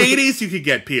the late 80s, you could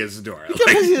get Pia Zadora. You can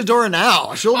get Pia Zadora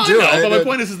now. She'll do it. But my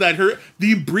point is that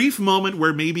the brief moment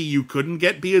where maybe you couldn't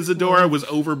get Pia Zadora was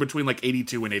over between like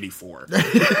 82 and 84.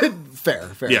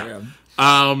 Fair. Yeah.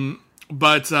 So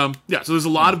there's a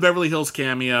lot of Beverly Hills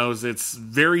cameos. It's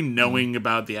very knowing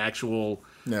about the actual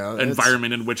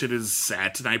environment in which it is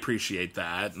set, and I appreciate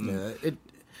that.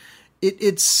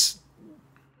 it's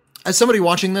as somebody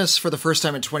watching this for the first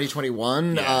time in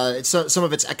 2021, some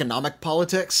of its economic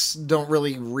politics don't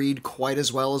really read quite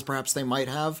as well as perhaps they might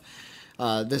have.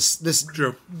 This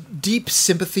True. deep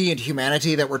sympathy and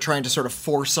humanity that we're trying to sort of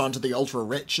force onto the ultra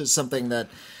rich is something that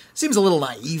seems a little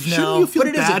naive now. Shouldn't you feel but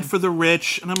it bad isn't. for the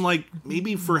rich? And I'm like,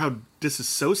 maybe for how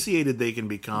disassociated they can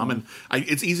become. And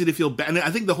it's easy to feel bad. And I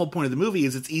think the whole point of the movie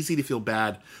is it's easy to feel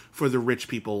bad for the rich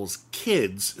people's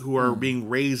kids who are being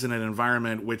raised in an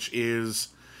environment which is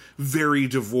very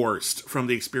divorced from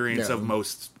the experience of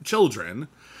most children.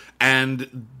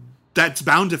 And that's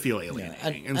bound to feel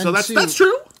alienating. And so that's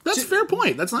true. That's a fair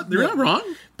point. That's not, you're not wrong.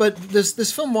 But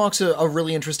this film walks a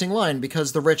really interesting line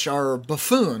because the rich are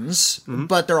buffoons,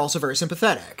 but they're also very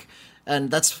sympathetic.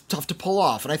 And that's tough to pull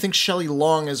off. And I think Shelley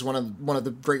Long is one of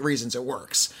the great reasons it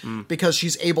works. Because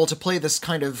she's able to play this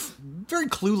kind of very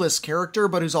clueless character,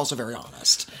 but who's also very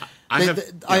honest.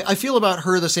 I feel about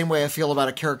her the same way I feel about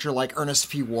a character like Ernest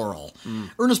P. Worrell.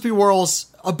 Ernest P. Worrell's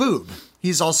a boob.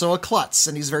 He's also a klutz,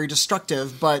 and he's very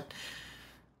destructive, but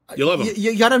you love him.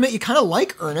 You gotta admit, you kind of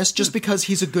like Ernest just because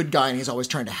he's a good guy and he's always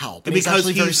trying to help. And he's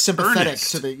actually very sympathetic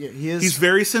earnest. to the. He's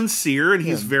very sincere, and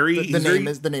he's very. The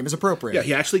name is appropriate. Yeah,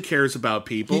 he actually cares about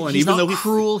people, and he's even not though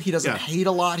cruel, he doesn't hate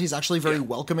a lot. He's actually very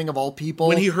welcoming of all people.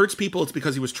 When he hurts people, it's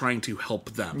because he was trying to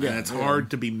help them, and it's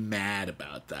hard to be mad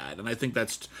about that. And I think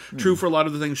that's true for a lot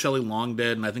of the things Shelley Long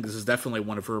did, and I think this is definitely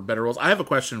one of her better roles. I have a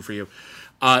question for you.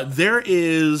 There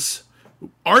is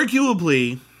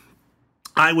arguably,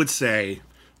 I would say,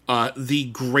 the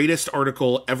greatest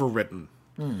article ever written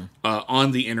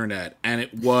on the internet, and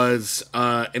it was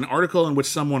an article in which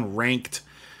someone ranked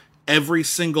every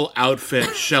single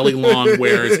outfit Shelley Long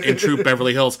wears in Troop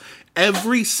Beverly Hills.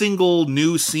 Every single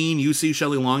new scene you see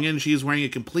Shelley Long in, she is wearing a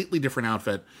completely different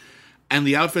outfit, and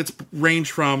the outfits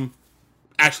range from,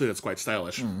 actually that's quite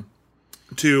stylish,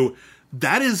 to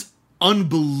that is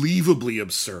unbelievably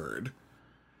absurd.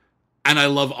 And I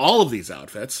love all of these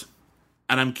outfits.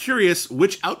 And I'm curious,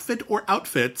 which outfit or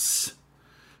outfits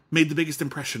made the biggest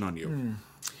impression on you?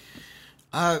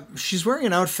 She's wearing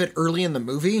an outfit early in the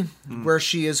movie where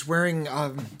she is wearing.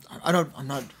 I'm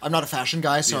not a fashion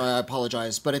guy, so I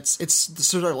apologize. But it's the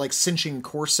sort of like cinching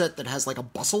corset that has like a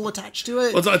bustle attached to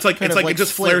it. Well, it's like it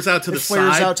just flares out to the side.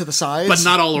 Flares out to the sides, but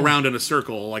not all around in a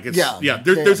circle. Like it's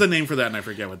There's a name for that, and I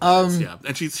forget what that is. Yeah,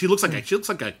 and she looks like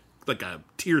a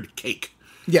tiered cake.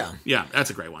 Yeah, that's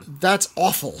a great one. That's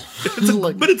awful.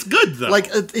 But it's good, though. Like,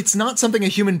 it's not something a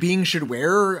human being should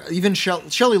wear. Even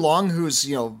Shelley Long, who's,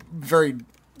 very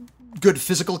good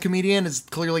physical comedian, is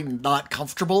clearly not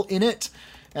comfortable in it.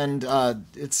 And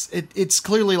it's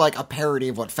clearly like a parody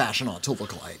of what fashion ought to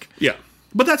look like. Yeah.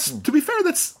 But that's, to be fair,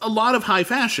 that's a lot of high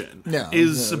fashion.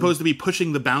 Supposed to be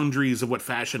pushing the boundaries of what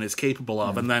fashion is capable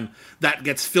of, and then that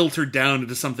gets filtered down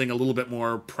into something a little bit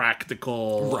more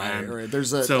practical. Right.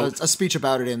 There's a speech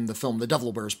about it in the film The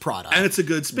Devil Wears Prada. And it's a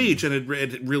good speech, and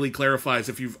it really clarifies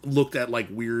if you've looked at, like,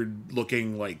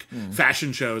 weird-looking, like,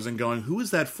 fashion shows and going, who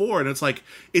is that for? And it's like,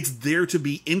 it's there to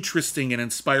be interesting and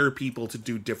inspire people to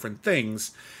do different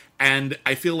things. And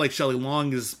I feel like Shelley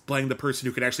Long is playing the person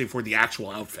who could actually afford the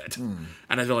actual outfit. And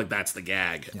I feel like that's the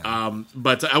gag. Yeah.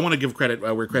 But I want to give credit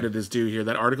where credit is due here.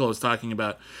 That article I was talking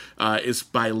about is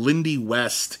by Lindy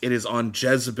West. It is on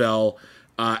Jezebel.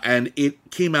 And it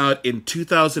came out in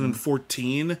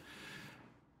 2014.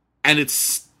 And it's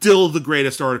still the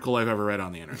greatest article I've ever read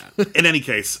on the internet. In any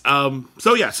case.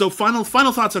 So final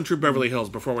thoughts on Troop Beverly Hills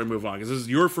before we move on. Because this is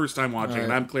your first time watching,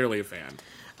 and I'm clearly a fan.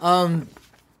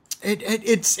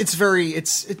 It's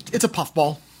a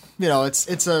puffball.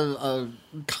 It's a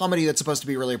comedy that's supposed to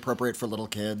be really appropriate for little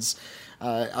kids.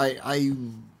 I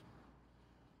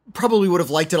probably would have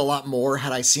liked it a lot more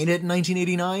had I seen it in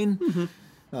 1989.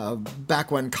 Back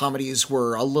when comedies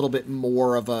were a little bit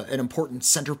more of an important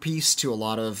centerpiece to a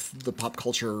lot of the pop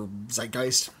culture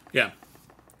zeitgeist. Yeah.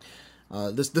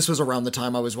 This was around the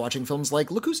time I was watching films like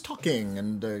Look Who's Talking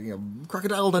and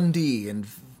Crocodile Dundee and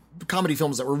comedy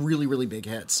films that were really, really big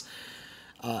hits.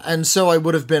 And so I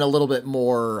would have been a little bit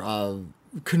more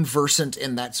conversant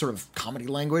in that sort of comedy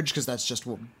language, because that's just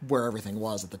where everything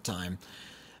was at the time.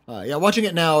 Watching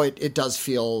it now, it does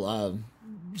feel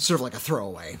sort of like a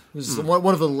throwaway. It was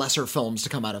one of the lesser films to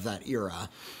come out of that era.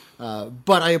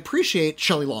 But I appreciate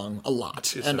Shelley Long a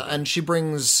lot. And she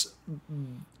brings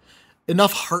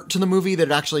enough heart to the movie that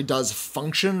it actually does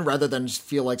function, rather than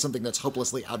feel like something that's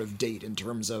hopelessly out of date in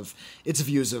terms of its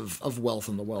views of wealth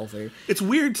and the wealthy. It's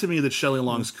weird to me that Shelley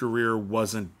Long's career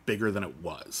wasn't bigger than it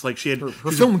was. Like, she had her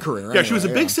film career. Yeah, anyway, she was a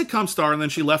big sitcom star, and then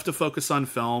she left to focus on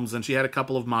films, and she had a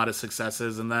couple of modest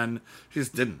successes, and then she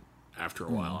just didn't after a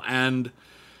while. And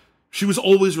She was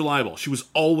always reliable. She was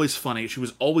always funny. She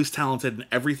was always talented in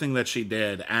everything that she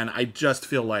did. And I just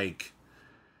feel like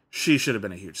she should have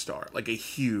been a huge star. Like a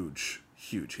huge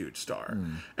star.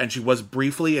 And she was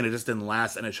briefly, and it just didn't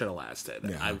last, and it should have lasted.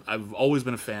 Yeah. I've always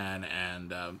been a fan,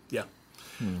 and yeah.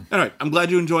 Anyway, I'm glad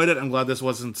you enjoyed it. I'm glad this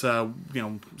wasn't,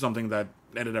 something that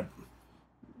ended up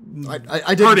I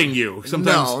didn't, hurting you.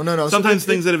 Sometimes, No. Sometimes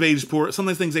things that have aged poor.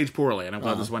 Sometimes things age poorly, and I'm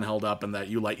glad this one held up, and that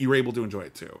you were able to enjoy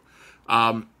it too.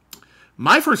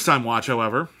 My first time watch,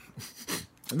 however,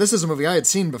 this is a movie I had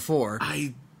seen before,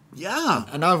 and now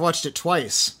I've watched it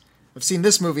twice. I've seen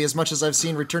this movie as much as I've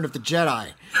seen Return of the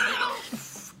Jedi.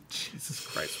 Jesus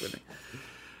Christ, Whitney.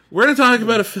 We're going to talk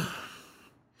about a film.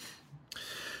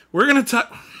 We're going to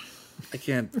talk. I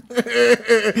can't.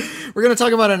 We're going to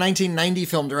talk about a 1990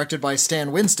 film directed by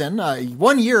Stan Winston.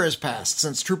 1 year has passed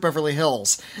since Troop Beverly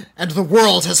Hills, and the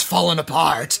world has fallen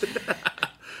apart.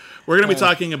 We're going to be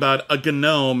talking about a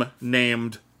gnome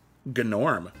named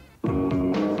Gnorm.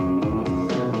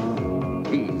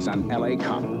 He's an LA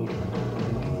cop.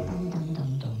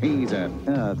 He's a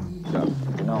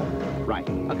gnome. Right,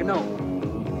 a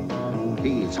gnome.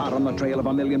 He's hot on the trail of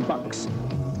 $1 million.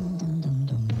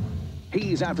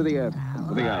 He's after the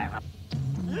Blue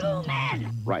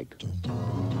Man. Right.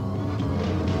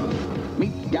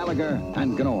 Meet Gallagher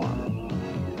and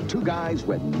Gnorm. Two guys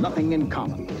with nothing in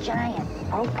common. Giant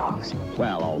popos.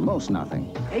 Well, almost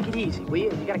nothing. Take it easy, will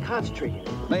you? You gotta concentrate.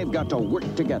 They've got to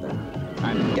work together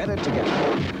and get it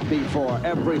together before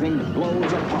everything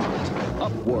blows apart.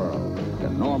 Upworld. The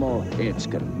normal, it's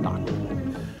not.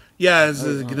 Yeah, it's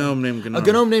a gnome named Gnorm.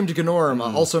 A gnome named Gnorm,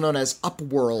 also known as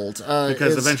Upworld.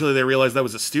 Because eventually they realized that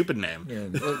was a stupid name.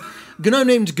 Gnome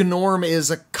named Gnorm is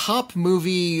a cop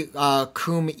movie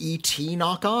cum E.T.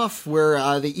 knockoff,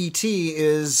 where the E.T.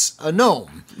 is a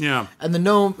gnome. Yeah. And the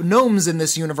gnomes in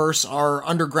this universe are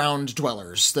underground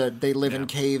dwellers. They live in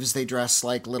caves, they dress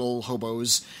like little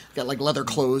hobos, got like leather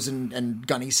clothes and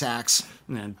gunny sacks.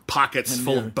 And pockets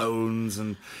full of bones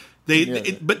and...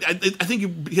 But I think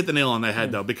you hit the nail on the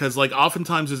head, though, because, like,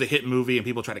 oftentimes there's a hit movie and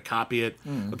people try to copy it.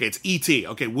 Okay, it's E.T.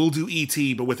 Okay, we'll do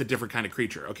E.T., but with a different kind of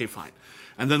creature. Okay, fine.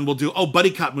 And then we'll do,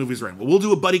 buddy cop movies are in. Well, we'll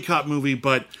do a buddy cop movie,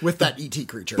 but... with that E.T.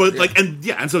 creature. But,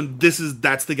 and so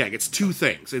that's the gag. It's two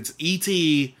things. It's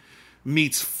E.T.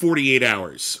 meets 48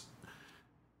 Hours.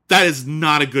 That is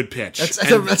not a good pitch.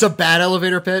 That's a bad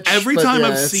elevator pitch. Every time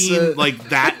I've seen like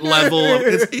that level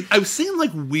of... I've seen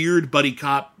like weird buddy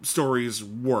cop stories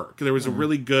work. There was a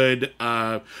really good...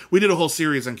 we did a whole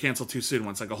series on Cancel Too Soon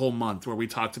once, like a whole month, where we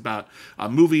talked about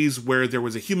movies where there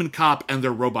was a human cop and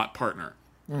their robot partner.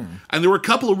 And there were a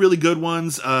couple of really good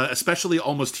ones, especially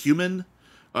Almost Human,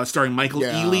 starring Michael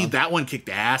Ealy. That one kicked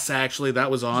ass, actually.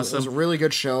 That was awesome. It was a really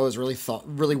good show. It was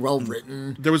really well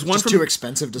written. There was one just too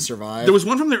expensive to survive. There was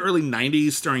one from the early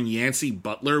 90s starring Yancey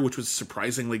Butler, which was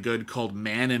surprisingly good, called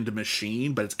Man and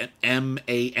Machine, but it's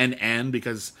M-A-N-N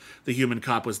because the human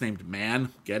cop was named Man.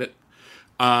 Get it?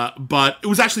 But it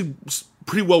was actually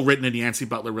pretty well written, and Yancey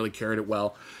Butler really carried it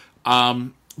well.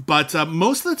 But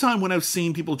most of the time when I've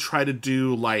seen people try to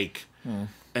do like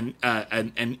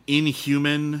an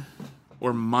inhuman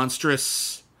or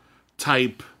monstrous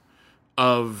type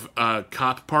of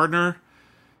cop partner,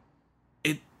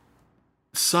 it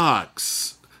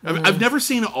sucks. I've never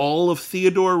seen all of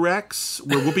Theodore Rex,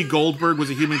 where Whoopi Goldberg was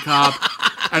a human cop,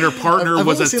 and her partner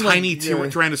was a tiny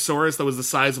Tyrannosaurus that was the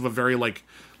size of a very like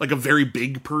a very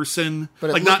big person.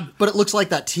 But it looks like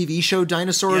that TV show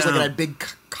Dinosaurs, like it had big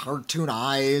cartoon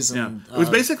eyes. And, it was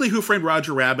basically Who Framed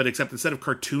Roger Rabbit, except instead of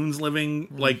cartoons living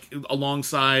like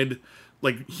alongside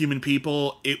like human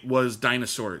people, it was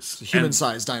dinosaurs.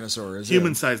 Human-sized dinosaurs.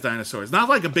 Human-sized dinosaurs. Not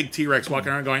like a big T-Rex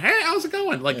walking around going, hey, how's it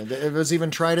going? Like it was even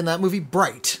tried in that movie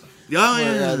Bright.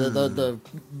 The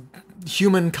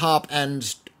human cop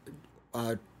and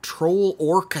troll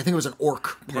orc. I think it was an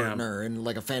orc partner in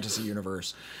like a fantasy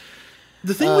universe.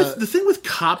 The thing with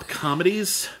cop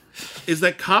comedies is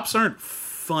that cops aren't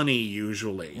funny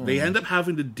usually. They end up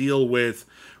having to deal with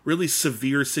really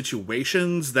severe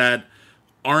situations that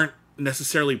aren't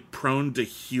necessarily prone to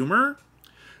humor,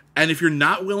 and if you're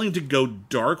not willing to go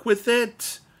dark with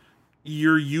it,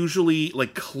 you're usually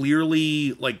like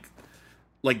clearly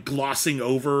like glossing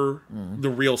over the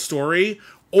real story,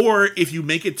 or if you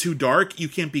make it too dark, you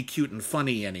can't be cute and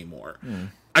funny anymore.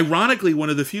 Ironically, one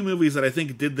of the few movies that I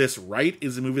think did this right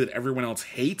is a movie that everyone else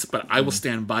hates, but I will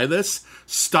stand by this.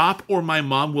 Stop or My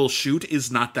Mom Will Shoot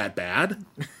is not that bad.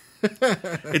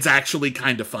 It's actually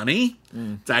kind of funny.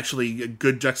 It's actually a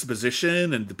good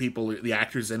juxtaposition, and the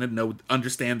actors in it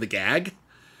understand the gag.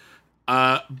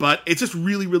 But it's just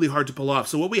really, really hard to pull off.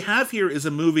 So what we have here is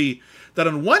a movie that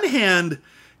on one hand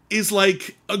is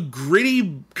like a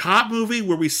gritty cop movie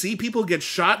where we see people get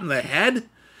shot in the head.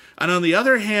 And on the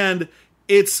other hand,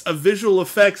 it's a visual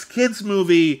effects kids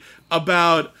movie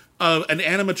about an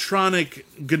animatronic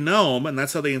gnome, and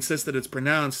that's how they insist that it's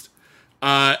pronounced,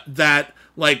 that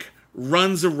like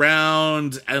runs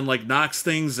around and like knocks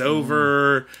things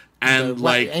over and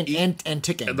and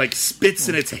ticking, and like spits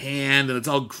in its hand, and it's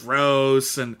all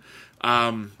gross, and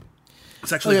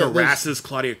sexually harasses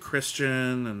Claudia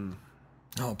Christian. And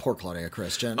oh, poor Claudia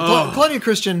Christian. Claudia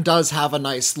Christian does have a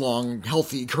nice, long,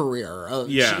 healthy career.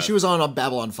 She was on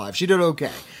Babylon 5. She did okay.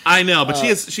 I know, but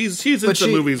she's in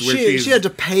some movies where she had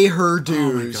to pay her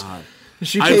dues. Oh my God.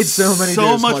 She paid so many dues.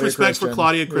 So much Claudia respect Christian. for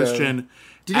Claudia Christian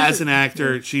as an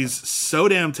actor. She's so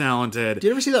damn talented. Did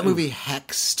you ever see that movie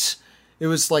Hexed? It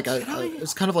was like it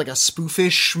was kind of like a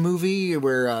spoofish movie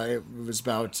where it was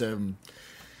about.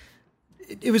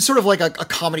 It was sort of like a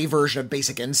comedy version of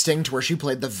Basic Instinct, where she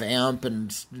played the vamp,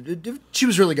 and she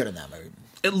was really good in that movie.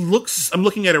 I'm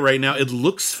looking at it right now. It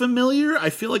looks familiar. I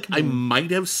feel like I might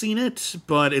have seen it,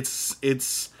 but it's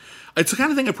the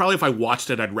kind of thing if I watched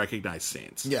it, I'd recognize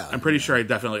scenes. Yeah. I'm pretty sure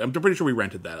we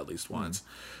rented that at least once.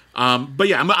 But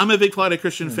yeah, I'm a big Claudia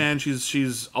Christian fan.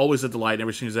 She's always a delight in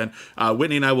everything she's in.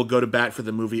 Whitney and I will go to bat for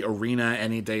the movie Arena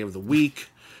any day of the week.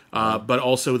 But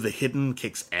also The Hidden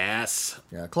kicks ass.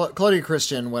 Yeah, Claudia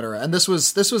Christian, whatever. And this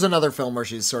was another film where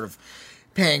she's sort of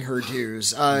paying her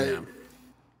dues.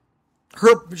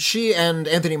 She and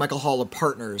Anthony Michael Hall are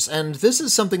partners, and this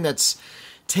is something that's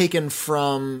taken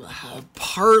from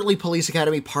partly Police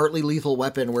Academy, partly Lethal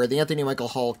Weapon, where the Anthony Michael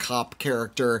Hall cop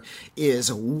character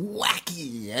is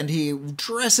wacky, and he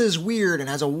dresses weird and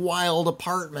has a wild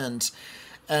apartment,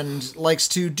 and likes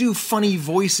to do funny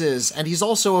voices, and he's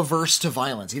also averse to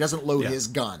violence. He doesn't load his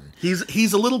gun.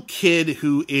 He's a little kid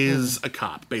who is a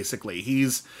cop, basically.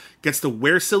 He's gets to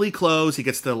wear silly clothes. He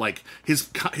gets to, like, his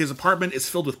apartment is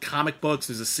filled with comic books.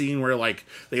 There's a scene where, like,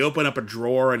 they open up a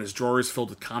drawer and his drawer is filled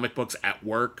with comic books at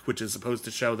work, which is supposed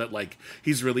to show that, like,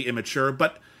 he's really immature.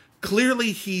 But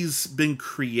clearly he's been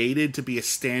created to be a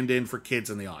stand-in for kids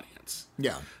in the audience.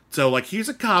 Yeah. So, like, he's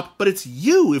a cop, but it's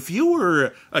you. If you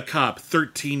were a cop,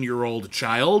 13-year-old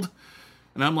child,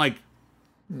 and I'm like,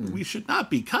 we should not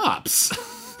be cops.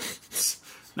 It's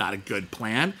not a good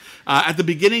plan. At the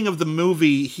beginning of the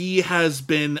movie, he has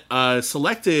been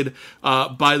selected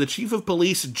by the chief of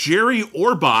police, Jerry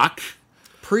Orbach.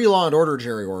 Pre-Law and Order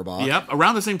Jerry Orbach. Yep,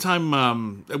 around the same time,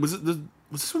 was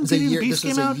this when Beauty and the Beast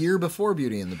came out? This was a year before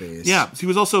Beauty and the Beast. Yeah, he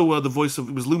was also the voice of,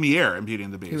 it was Lumiere in Beauty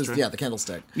and the Beast, He was, right? yeah, the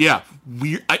candlestick. Yeah,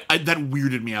 weird. That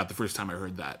weirded me out the first time I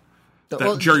heard that.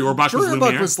 Jerry Orbach was Lumiere.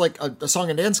 Jerry Orbach was like a song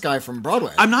and dance guy from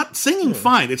Broadway. I'm not singing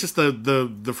fine. It's just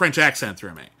the French accent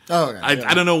threw me. Oh, okay.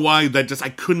 I don't know why that just, I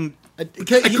couldn't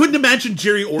imagine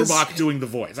Jerry Orbach doing the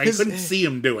voice. I couldn't see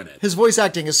him doing it. His voice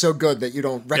acting is so good that you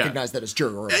don't recognize that as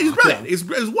Jerry Orbach. He's brilliant. He's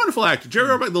a wonderful actor. Jerry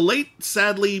Orbach, the late,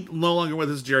 sadly, no longer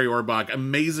with us, Jerry Orbach,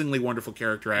 amazingly wonderful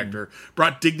character actor,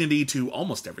 brought dignity to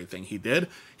almost everything he did.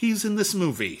 He's in this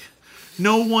movie.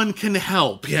 No one can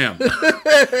help him.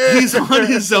 He's on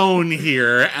his own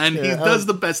here, and he does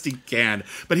the best he can.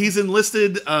 But he's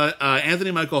enlisted Anthony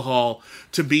Michael Hall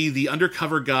to be the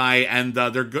undercover guy, and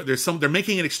they're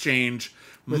making an exchange,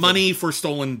 money for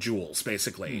stolen jewels,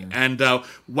 basically. And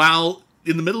while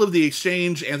in the middle of the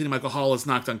exchange, Anthony Michael Hall is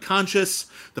knocked unconscious.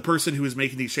 The person who is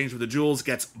making the exchange for the jewels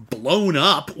gets blown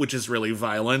up, which is really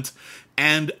violent.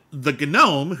 And the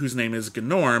gnome, whose name is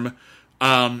Gnorm,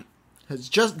 has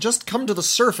just come to the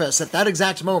surface at that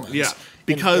exact moment. Yeah,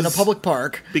 because in a public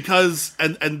park. Because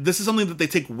and this is something that they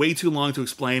take way too long to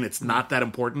explain. It's not that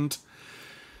important.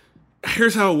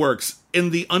 Here's how it works. In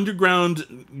the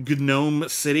underground Gnome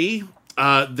City,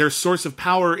 their source of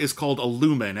power is called a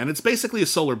lumen, and it's basically a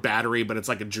solar battery, but it's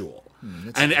like a jewel.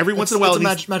 And every once in a while,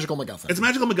 it's a magical MacGuffin. It's a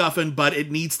magical MacGuffin, but it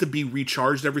needs to be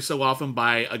recharged every so often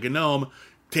by a gnome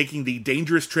taking the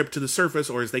dangerous trip to the surface,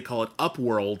 or as they call it,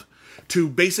 Upworld, to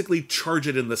basically charge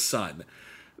it in the sun.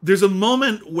 There's a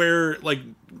moment where, like,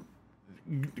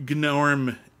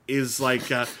 Gnorm is like,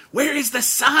 where is the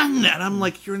sun? And I'm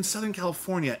like, you're in Southern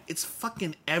California. It's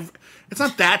fucking it's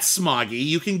not that smoggy.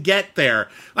 You can get there.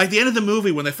 Like, the end of the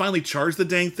movie, when they finally charge the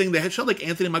dang thing, they had showed, like,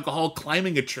 Anthony Michael Hall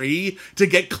climbing a tree to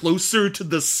get closer to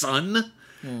the sun.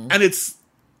 And it's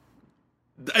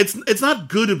not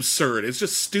good absurd. It's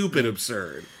just stupid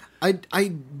absurd.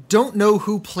 I don't know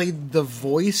who played the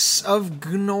voice of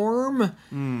Gnorm.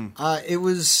 It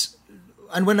was,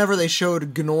 and whenever they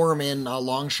showed Gnorm in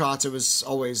long shots, it was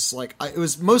always like, it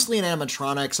was mostly an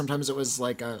animatronic. Sometimes it was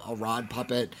like a rod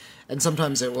puppet, and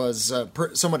sometimes it was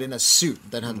someone in a suit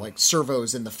that had like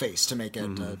servos in the face to make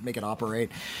it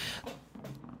operate.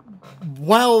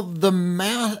 while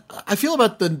I feel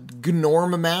about the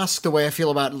Gnorm mask the way I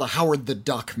feel about the Howard the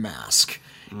Duck mask,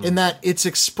 in that it's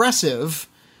expressive,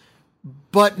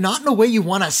 but not in a way you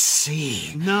want to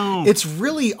see. No. It's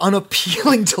really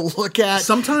unappealing to look at.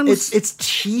 Sometimes its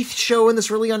teeth show in this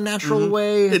really unnatural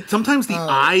way. Sometimes the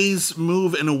eyes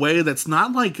move in a way that's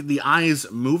not like the eyes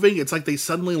moving. It's like they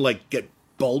suddenly like get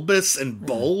bulbous and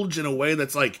bulge in a way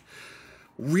that's like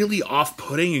really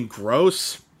off-putting and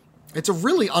gross. It's a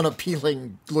really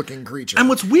unappealing looking creature. And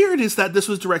what's weird is that this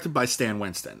was directed by Stan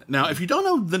Winston. Now, if you don't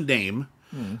know the name,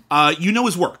 you know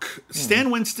his work.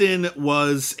 Stan Winston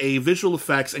was a visual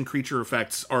effects and creature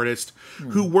effects artist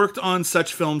who worked on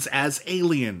such films as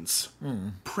Aliens,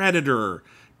 Predator,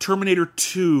 Terminator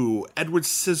 2, Edward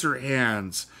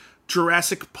Scissorhands,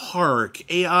 Jurassic Park,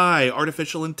 AI,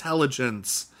 Artificial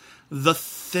Intelligence, The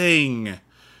Thing,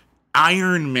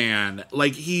 Iron Man.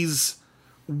 Like, he's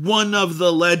one of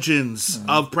the legends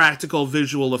of practical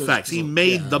visual effects. He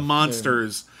made the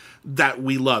monsters that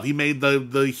we love. He made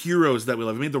the heroes that we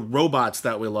love. He made the robots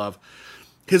that we love.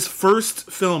 His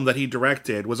first film that he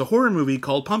directed was a horror movie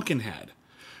called Pumpkinhead,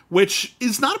 which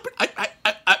is not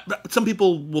some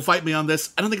people will fight me on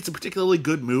this. I don't think it's a particularly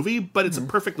good movie, but it's a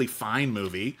perfectly fine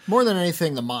movie. More than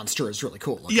anything, the monster is really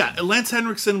cool looking. Yeah, Lance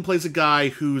Henriksen plays a guy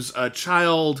whose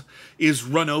child is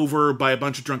run over by a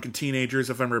bunch of drunken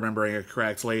teenagers, if I'm remembering it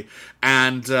correctly,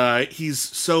 and he's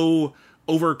so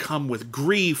overcome with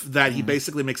grief that he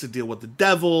basically makes a deal with the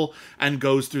devil and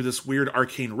goes through this weird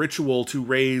arcane ritual to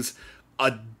raise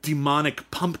a demonic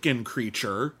pumpkin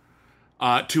creature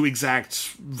to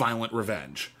exact violent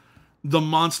revenge. The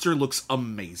monster looks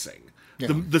amazing. Yeah.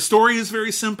 The story is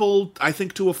very simple, I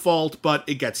think, to a fault, but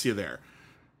it gets you there.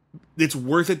 It's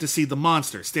worth it to see the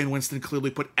monster. Stan Winston clearly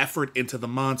put effort into the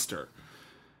monster.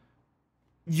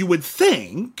 You would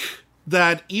think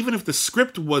that even if the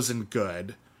script wasn't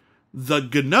good, the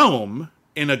gnome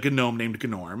in a gnome named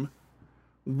Gnorm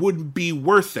would be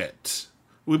worth it.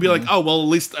 We'd be like, oh, well, at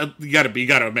least you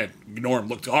gotta admit, Gnorm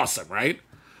looked awesome, right?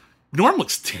 Gnorm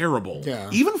looks terrible. Yeah.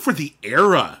 Even for the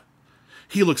era,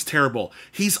 he looks terrible.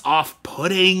 He's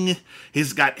off-putting.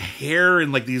 He's got hair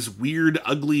in like these weird,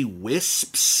 ugly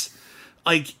wisps.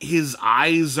 Like, his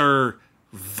eyes are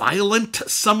violent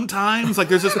sometimes. Like,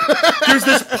 there's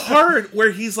this part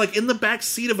where he's like in the back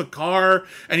seat of a car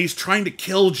and he's trying to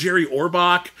kill Jerry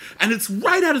Orbach, and it's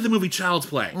right out of the movie Child's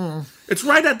Play. It's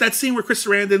right at that scene where Chris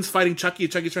Sarandon's fighting Chucky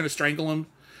and Chucky's trying to strangle him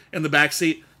in the back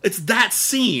seat. It's that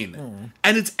scene,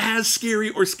 and it's as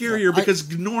scary or scarier because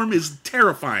Gnorm is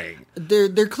terrifying.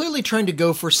 They're clearly trying to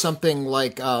go for something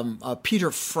like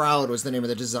Peter Froud was the name of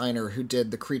the designer who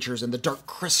did the creatures in The Dark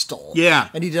Crystal. Yeah,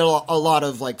 and he did a lot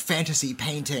of like fantasy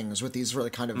paintings with these really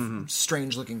kind of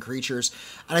strange looking creatures.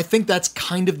 And I think that's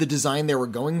kind of the design they were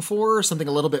going for, something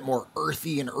a little bit more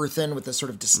earthy and earthen with this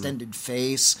sort of distended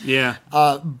face. Yeah,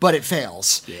 but it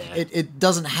fails. Yeah. It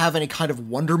doesn't have any kind of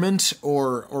wonderment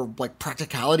or like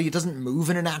practicality. It doesn't move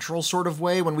in a natural sort of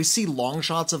way. When we see long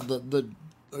shots of the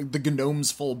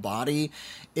gnome's full body,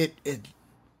 it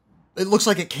looks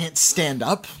like it can't stand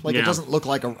up. Like it doesn't look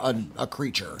like a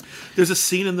creature. There's a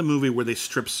scene in the movie where they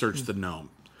strip search the gnome,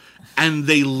 and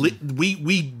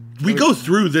we go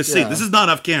through this scene. This is not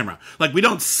off camera. Like, we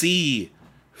don't see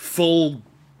full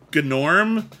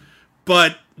Gnorm,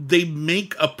 but they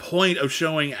make a point of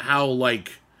showing how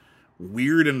like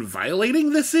weird and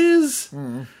violating this is.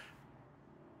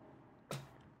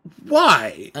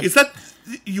 Why? Is that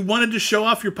you wanted to show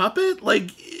off your puppet?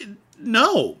 Like,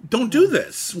 no, don't do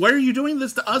this. Why are you doing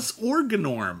this to us or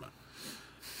Gnorm?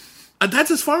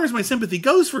 That's as far as my sympathy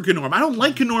goes for Gnorm. I don't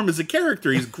like Gnorm as a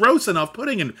character. He's gross and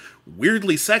off-putting and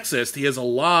weirdly sexist. He has a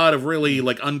lot of really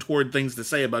like untoward things to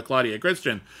say about Claudia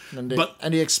Christian.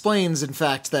 And he explains, in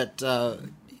fact, that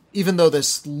even though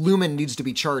this lumen needs to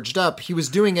be charged up, he was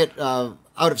doing it out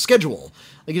of schedule.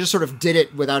 Like, he just sort of did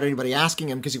it without anybody asking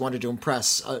him because he wanted to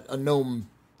impress a gnome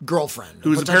girlfriend.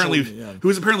 Who's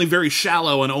apparently very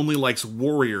shallow and only likes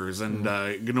warriors, and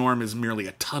Gnorm is merely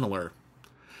a tunneler.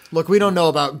 Look, we don't know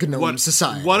about Gnome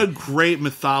society. What a great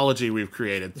mythology we've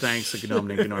created, thanks to Gnome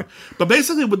named Gnorm. But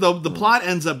basically, the plot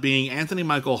ends up being Anthony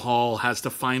Michael Hall has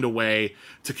to find a way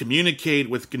to communicate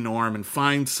with Gnorm and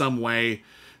find some way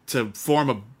to form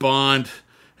a bond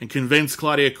and convince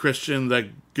Claudia Christian that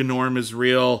Gnorm is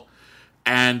real,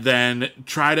 and then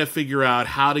try to figure out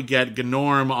how to get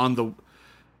Gnorm on the...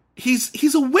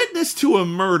 He's a witness to a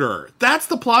murder. That's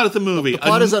the plot of the movie. The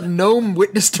plot is a gnome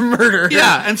witness to murder.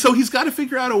 Yeah, and so he's got to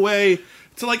figure out a way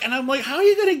to, like... And I'm like, how are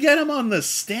you going to get him on the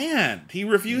stand? He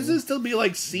refuses to be,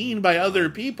 like, seen by other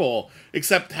people,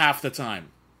 except half the time.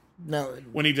 No,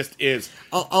 when he just is.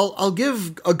 I'll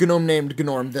give a gnome named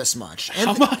Gnorm this much.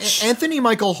 How much? Anthony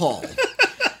Michael Hall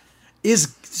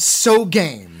is so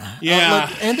game. Yeah.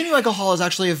 Anthony Michael Hall is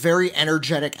actually a very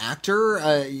energetic actor,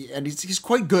 and he's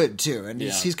quite good too. And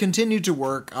he's continued to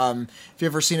work. If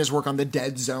you've ever seen his work on The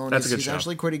Dead Zone, That's a good he's show.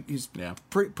 actually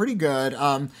pretty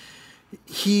good.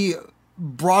 He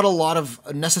brought a lot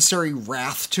of necessary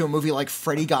wrath to a movie like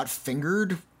Freddy Got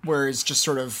Fingered, where it's just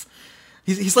sort of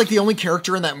he's like the only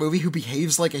character in that movie who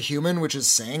behaves like a human, which is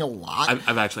saying a lot.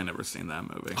 I've actually never seen that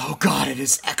movie. Oh God, it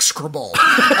is execrable.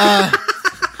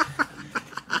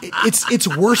 It's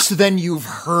worse than you've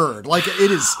heard. Like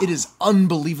it is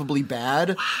unbelievably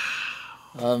bad.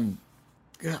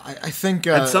 I think,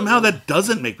 and somehow that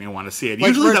doesn't make me want to see it. Like,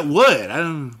 Usually that would. I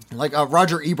don't. Like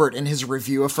Roger Ebert in his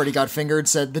review of Freddy Got Fingered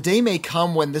said, "The day may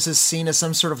come when this is seen as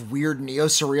some sort of weird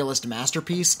neo-surrealist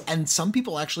masterpiece," and some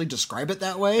people actually describe it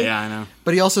that way. Yeah, I know.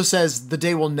 But he also says the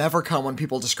day will never come when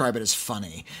people describe it as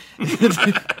funny.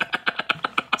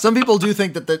 Some people do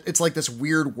think that it's like this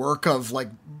weird work of like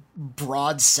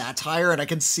broad satire, and I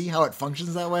can see how it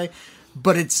functions that way.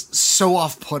 But it's so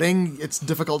off-putting, it's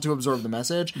difficult to absorb the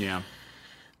message. Yeah.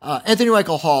 Anthony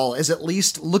Michael Hall is at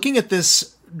least looking at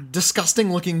this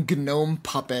disgusting-looking gnome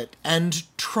puppet and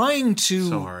trying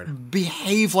to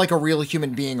behave like a real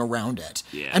human being around it.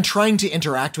 Yeah. And trying to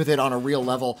interact with it on a real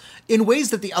level in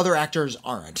ways that the other actors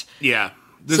aren't. Yeah.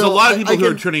 There's a lot of people who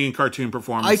are turning in cartoon I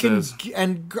performances.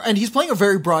 can, and he's playing a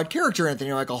very broad character,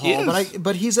 Anthony Michael Hall,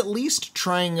 but he's at least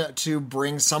trying to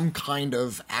bring some kind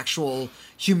of actual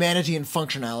humanity and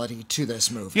functionality to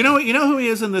this movie. You know who he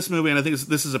is in this movie, and I think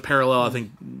this is a parallel. I think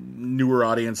newer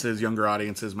audiences, younger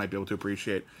audiences might be able to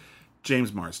appreciate.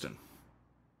 James Marsden.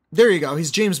 There you go. He's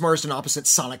James Marsden opposite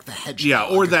Sonic the Hedgehog. Yeah,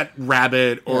 or that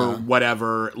rabbit, or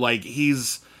whatever. Like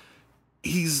he's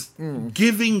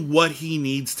giving what he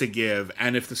needs to give,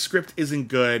 and if the script isn't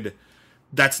good,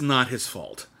 that's not his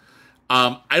fault.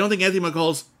 I don't think Anthony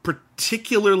McCall's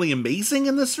particularly amazing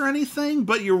in this or anything,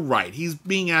 but you're right. He's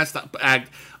being asked to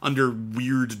act under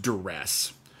weird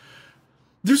duress.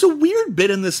 There's a weird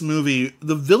bit in this movie.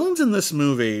 The villains in this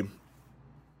movie...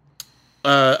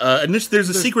 there's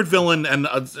a secret villain, and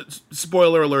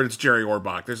spoiler alert, it's Jerry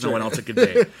Orbach. There's no one else it could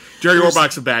be. Jerry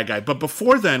Orbach's a bad guy. But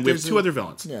before then, we have two other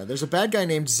villains. Yeah, there's a bad guy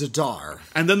named Zadar.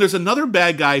 And then there's another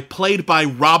bad guy played by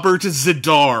Robert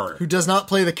Zadar. Who does not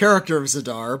play the character of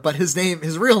Zadar, but his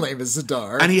real name is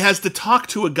Zadar. And he has to talk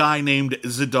to a guy named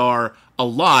Zadar a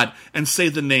lot and say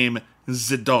the name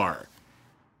Zadar.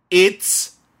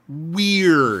 It's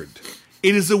weird.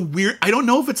 It is a weird... I don't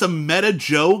know if it's a meta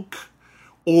joke...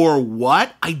 or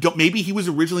what? Maybe he was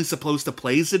originally supposed to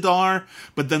play Zadar,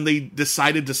 but then they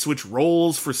decided to switch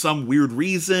roles for some weird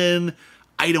reason.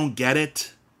 I don't get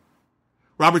it.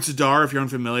 Robert Zadar, if you're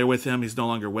unfamiliar with him, he's no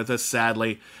longer with us,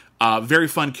 sadly. Very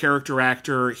fun character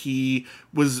actor. He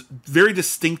was very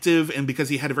distinctive, and because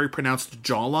he had a very pronounced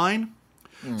jawline.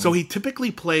 So he typically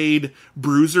played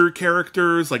bruiser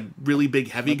characters, like really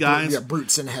big, heavy guys. Yeah,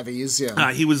 brutes and heavies,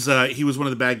 yeah. He was one of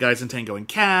the bad guys in Tango and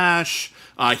Cash.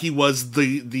 He was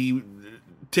the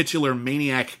titular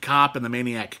Maniac Cop in the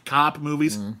Maniac Cop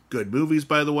movies. Good movies,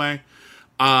 by the way.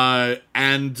 I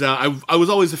was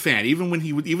always a fan. Even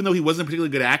though he wasn't a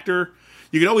particularly good actor,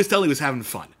 you could always tell he was having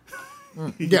fun.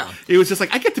 Yeah. It was just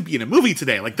like, I get to be in a movie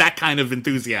today. Like that kind of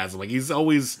enthusiasm. Like he's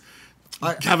always...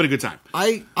 having a good time.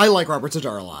 I like Robert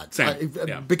Zadar a lot. Same.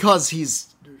 Because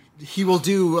he will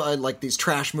do like these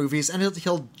trash movies, and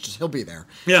he'll be there.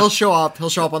 Yeah. He'll show up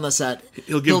on the set.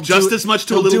 He'll give just as much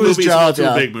to a little movie as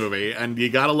to a big movie, and you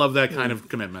gotta love that kind of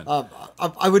commitment.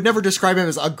 I would never describe him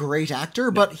as a great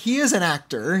actor, but he is an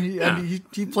actor.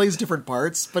 He plays different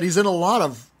parts, but he's in a lot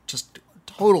of just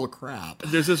total crap.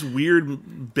 There's this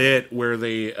weird bit where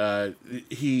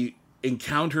he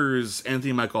encounters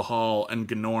Anthony Michael Hall and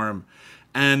Gnorm,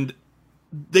 and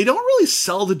they don't really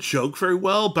sell the joke very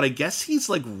well, but I guess he's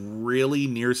like really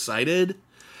nearsighted,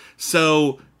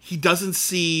 so he doesn't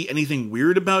see anything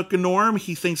weird about Gnorm.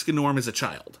 He thinks Gnorm is a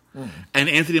child. And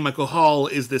Anthony Michael Hall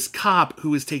is this cop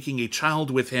who is taking a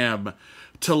child with him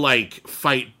to like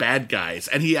fight bad guys,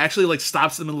 and he actually like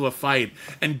stops in the middle of a fight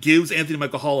and gives Anthony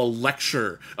Michael Hall a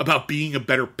lecture about being a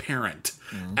better parent.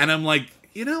 And I'm like,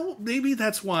 maybe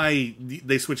that's why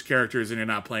they switched characters and you're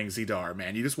not playing Zadar,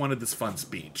 man. You just wanted this fun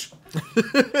speech.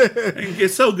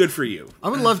 It's so good for you. I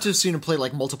would love to have seen him play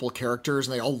like multiple characters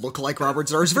and they all look like Robert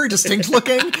Zadar. It's very distinct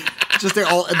looking.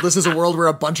 This is a world where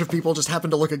a bunch of people just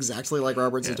happen to look exactly like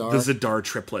Robert Zadar. The Zadar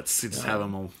triplets. You just have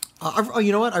them all.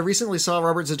 You know what? I recently saw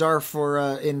Robert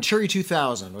Zadar in Cherry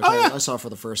 2000, which I saw for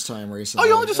the first time recently. Oh,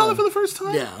 you only just saw it for the first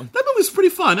time? Yeah. That movie's pretty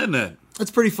fun, isn't it?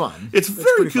 It's pretty fun. It's very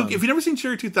pretty cool. fun. If you've never seen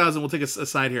Cherry 2000, we'll take a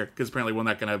aside here, because apparently we're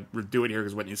not going to do it here,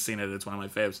 because when you've seen it, it's one of my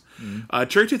faves.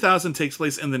 Cherry 2000 takes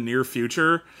place in the near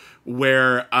future,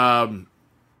 where...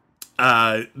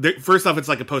 first off, it's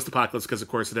like a post-apocalypse, because of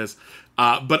course it is.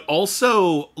 But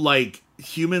also, like,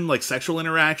 human, like, sexual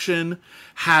interaction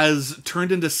has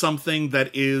turned into something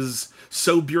that is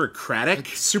so bureaucratic.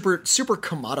 Super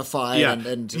commodified. Yeah.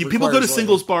 And People go to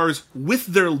singles bars with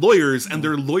their lawyers, and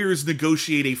their lawyers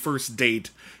negotiate a first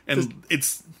date. And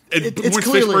it's Lawrence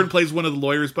Fishburne plays one of the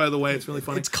lawyers, by the way. It's really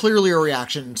funny. It's clearly a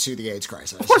reaction to the AIDS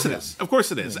crisis. Of course it is. Of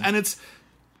course it is. And it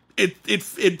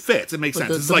fits. It makes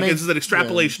sense. It's an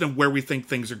extrapolation of where we think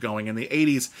things are going in the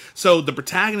 80s. So the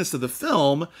protagonist of the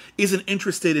film isn't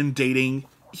interested in dating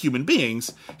human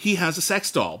beings. He has a sex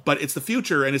doll, but it's the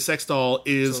future, and his sex doll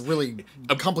is a really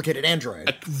complicated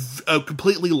android. A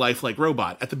completely lifelike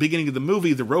robot. At the beginning of the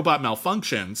movie, the robot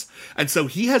malfunctions, and so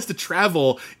he has to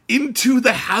travel into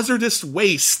the hazardous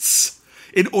wastes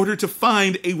in order to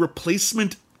find a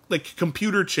replacement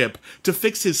computer chip to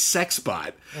fix his sex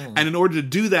bot. And in order to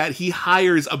do that, he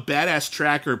hires a badass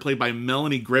tracker played by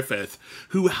Melanie Griffith,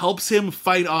 who helps him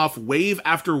fight off wave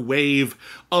after wave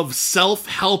of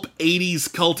self-help 80s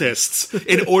cultists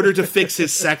in order to fix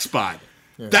his sex bot.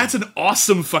 Yeah. That's an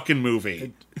awesome fucking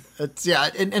movie.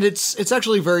 It's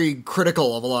actually very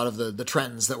critical of a lot of the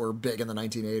trends that were big in the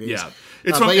 1980s.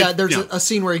 Yeah, there's a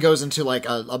scene where he goes into like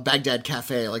a Baghdad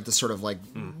cafe, like this sort of like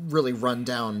really run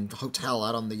down hotel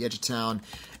out on the edge of town,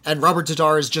 and Robert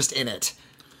Zadar is just in it.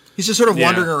 He's just sort of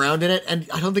wandering around in it, and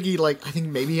I don't think I think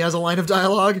maybe he has a line of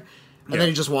dialogue, and then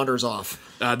he just wanders off.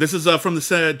 This is from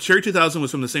the Cherry 2000 was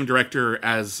from the same director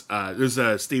as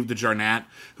there's Steve DeJarnette,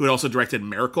 who had also directed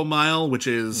Miracle Mile, which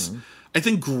is I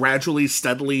think gradually,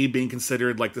 steadily being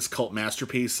considered like this cult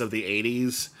masterpiece of the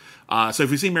 80s. So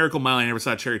if you've seen Miracle Mile and you never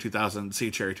saw Cherry 2000,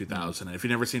 see Cherry 2000. And if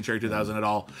you've never seen Cherry 2000 at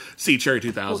all, see Cherry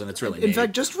 2000. It's really neat. In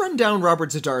fact, just run down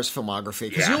Robert Zadar's filmography,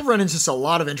 because you'll run into a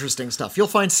lot of interesting stuff. You'll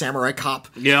find Samurai Cop.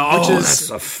 Yeah, that's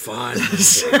a fun movie.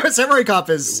 Samurai Cop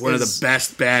is one of the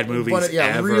best bad movies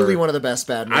ever. Really one of the best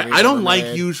bad movies I don't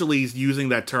like usually using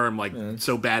that term, like,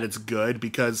 so bad it's good,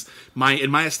 because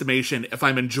in my estimation, if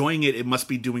I'm enjoying it, it must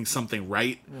be doing something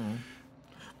right.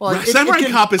 Well,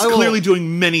 Samurai Cop is clearly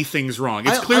doing many things wrong.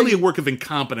 It's clearly a work of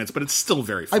incompetence, but it's still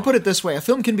very fun. I put it this way. A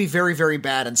film can be very, very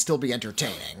bad and still be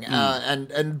entertaining.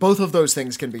 And both of those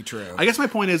things can be true. I guess my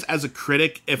point is, as a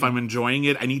critic, if I'm enjoying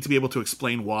it, I need to be able to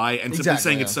explain why. And simply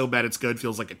saying it's so bad it's good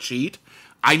feels like a cheat.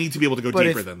 I need to be able to go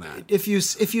deeper than that. If you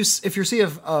see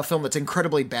a film that's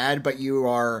incredibly bad, but you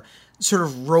are sort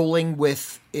of rolling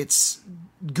with its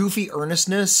goofy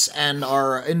earnestness and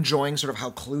are enjoying sort of how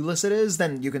clueless it is,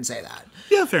 then you can say that.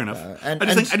 Yeah, fair enough. I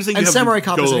just think Samurai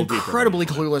Cop is an incredibly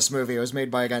clueless movie. It was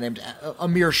made by a guy named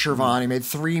Amir Shervan. He made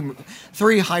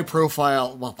three high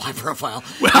profile. Well,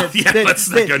 they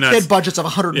had budgets of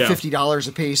 $150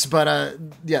 a piece, but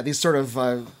these sort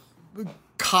of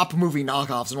cop movie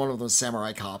knockoffs, and one of them was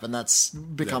Samurai Cop, and that's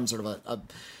become sort of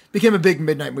became a big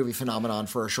midnight movie phenomenon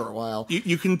for a short while.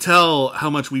 You can tell how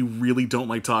much we really don't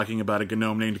like talking about a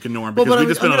gnome named Gnorm, because we've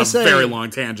just been on a very long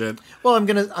tangent. Well,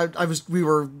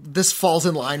 this falls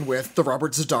in line with the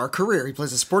Robert Zadar career. He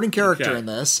plays a sporting character in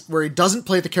this, where he doesn't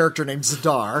play the character named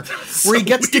Zadar, where he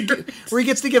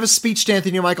gets to give a speech to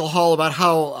Anthony Michael Hall about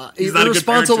how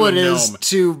irresponsible it is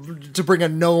to bring a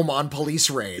gnome on police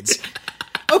raids.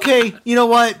 Okay, you know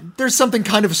what? There's something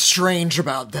kind of strange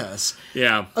about this.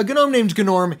 Yeah. A gnome named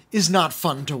Gnorm is not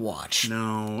fun to watch.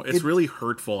 No, it's really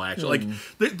hurtful, actually.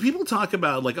 Like, people talk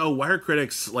about, like, why are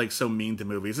critics, like, so mean to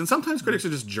movies? And sometimes critics are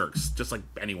just jerks, just like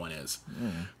anyone is.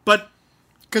 But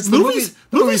because movies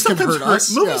sometimes hurt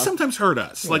us. Movies sometimes hurt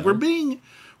us. Like,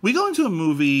 we go into a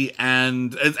movie,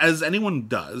 and as anyone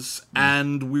does,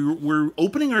 and we're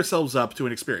opening ourselves up to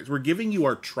an experience. We're giving you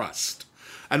our trust.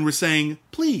 And we're saying,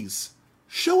 please,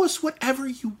 show us whatever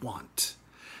you want.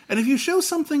 And if you show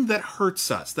something that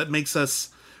hurts us, that makes us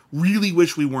really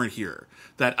wish we weren't here,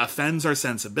 that offends our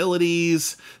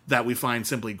sensibilities, that we find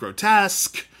simply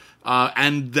grotesque,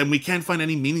 and then we can't find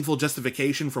any meaningful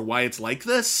justification for why it's like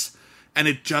this, and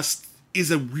it just is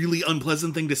a really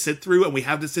unpleasant thing to sit through, and we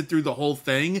have to sit through the whole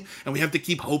thing, and we have to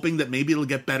keep hoping that maybe it'll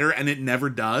get better, and it never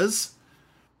does.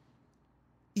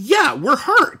 Yeah, we're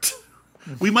hurt.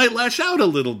 We might lash out a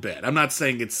little bit. I'm not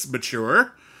saying it's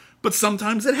mature, but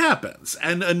sometimes it happens.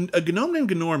 And a gnome named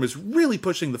Gnorm is really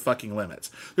pushing the fucking limits.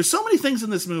 There's so many things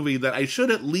in this movie that I should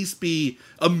at least be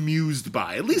amused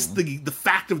by, at least the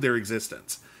fact of their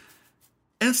existence.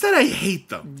 And instead I hate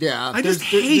them. Yeah. I just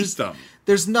hate them.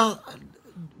 There's not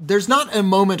a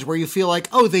moment where you feel like,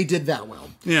 oh, they did that well.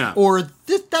 Yeah. Or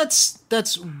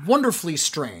that's wonderfully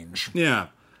strange. Yeah.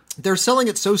 they're selling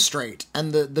it so straight,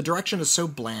 and the direction is so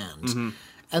bland.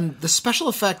 And the special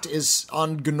effect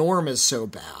on GNORM is so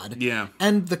bad. Yeah.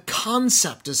 And the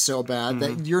concept is so bad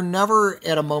that you're never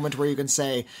at a moment where you can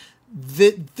say,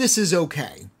 this is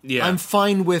okay. Yeah. I'm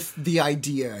fine with the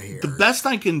idea here. The best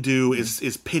I can do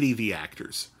is pity the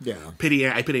actors. Yeah. I pity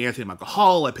Anthony Michael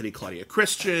Hall. I pity Claudia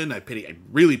Christian. I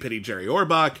really pity Jerry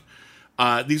Orbach.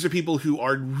 These are people who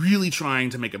are really trying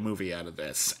to make a movie out of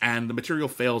this, and the material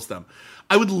fails them.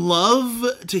 I would love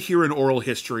to hear an oral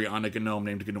history on a GNOME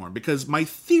named GNORM, because my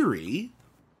theory,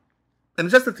 and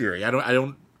it's just a theory, I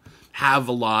don't have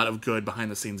a lot of good behind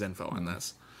the scenes info on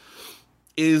this,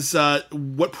 is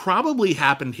what probably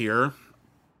happened here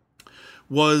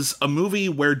was a movie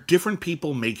where different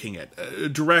people making it,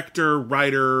 director,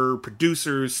 writer,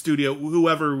 producers, studio,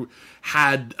 whoever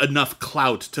had enough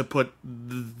clout to put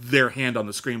their hand on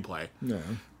the screenplay,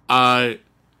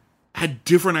 had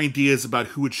different ideas about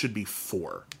who it should be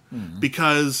for.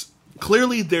 Because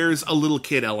clearly there's a little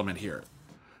kid element here.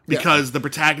 Because the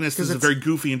protagonist is very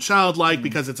goofy and childlike,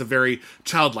 because it's a very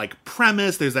childlike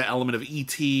premise. There's that element of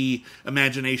E.T.,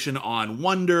 imagination on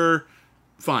wonder.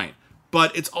 Fine.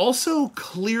 But it's also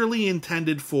clearly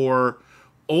intended for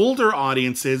older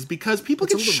audiences because people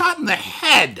get shot in the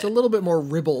head. It's a little bit more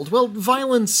ribald. Well,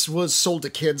 violence was sold to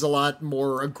kids a lot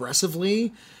more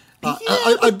aggressivy.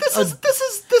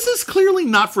 This is clearly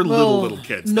not for little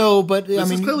kids. No, but this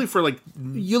is clearly for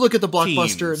you look at the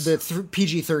blockbuster, teens. the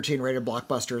PG-13 rated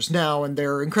blockbusters now, and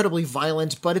they're incredibly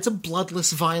violent, but it's a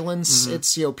bloodless violence.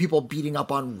 It's people beating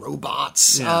up on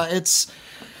robots. Yeah.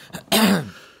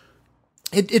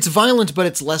 It's violent, but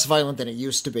it's less violent than it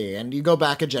used to be. And you go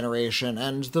back a generation,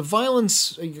 and the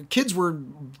violence, kids were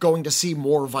going to see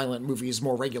more violent movies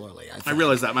more regularly, I think. I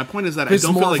realize that. My point is that I because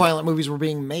don't more feel like violent movies were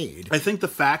being made. I think the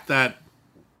fact that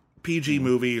PG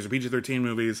movies or PG-13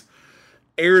 movies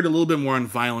aired a little bit more on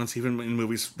violence, even in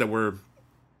movies that were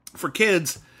for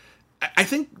kids, I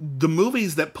think the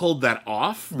movies that pulled that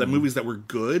off, the movies that were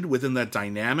good within that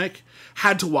dynamic,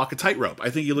 had to walk a tightrope.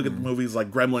 I think you look at movies like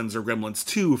Gremlins or Gremlins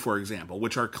 2, for example,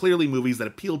 which are clearly movies that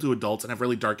appeal to adults and have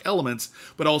really dark elements,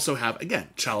 but also have, again,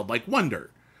 childlike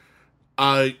wonder.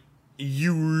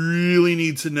 You really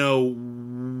need to know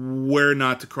where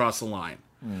not to cross a line.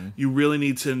 You really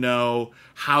need to know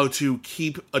how to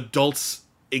keep adults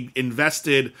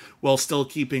invested while still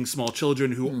keeping small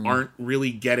children who aren't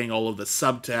really getting all of the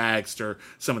subtext or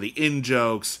some of the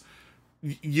in-jokes.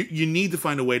 You need to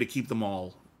find a way to keep them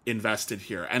all invested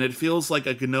here. And it feels like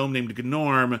a GNOME named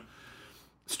GNORM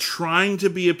is trying to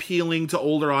be appealing to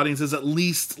older audiences, at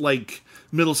least like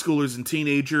middle schoolers and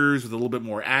teenagers, with a little bit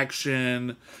more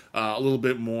action, a little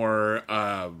bit more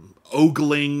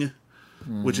ogling,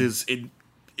 which is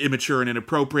immature and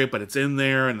inappropriate, but it's in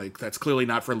there, and that's clearly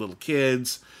not for little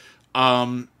kids.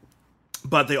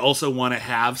 But they also want to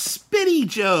have spitty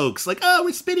jokes, like, oh,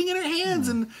 we're spitting in our hands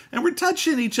and we're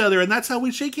touching each other, and that's how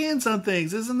we shake hands on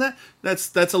things, isn't that?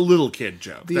 That's a little kid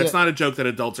joke. That's not a joke that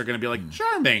adults are going to be like,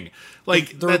 charming.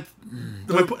 Like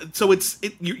so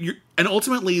you're and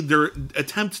ultimately their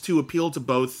attempt to appeal to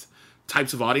both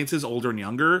types of audiences, older and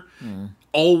younger,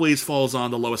 always falls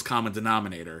on the lowest common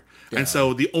denominator. Yeah. And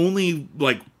so the only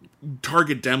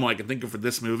target demo I can think of for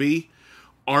this movie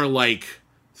are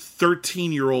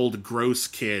 13-year-old gross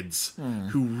kids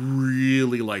who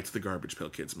really liked the Garbage Pail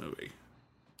Kids movie.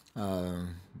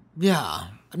 Yeah.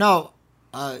 No,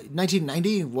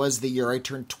 1990 was the year I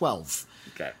turned 12.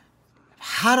 Okay.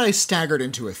 Had I staggered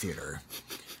into a theater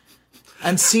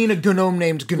and seen a GNOME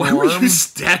named GNORM... Why were you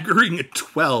staggering at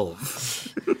 12?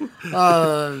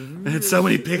 I had so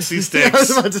many pixie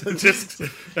sticks.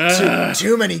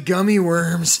 Too many gummy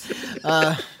worms.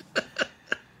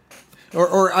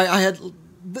 Or I had...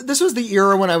 This was the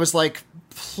era when I was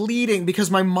pleading,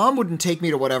 because my mom wouldn't take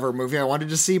me to whatever movie I wanted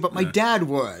to see, but my dad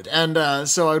would. And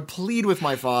so I would plead with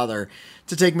my father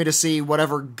to take me to see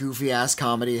whatever goofy-ass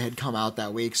comedy had come out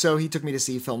that week. So he took me to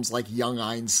see films like Young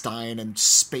Einstein and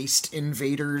Spaced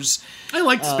Invaders. I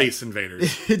liked Space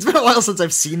Invaders. It's been a while since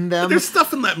I've seen them. But there's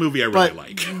stuff in that movie I really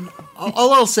like.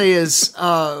 All I'll say is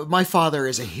my father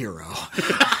is a hero.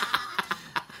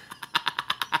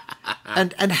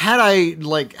 And had I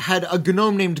had a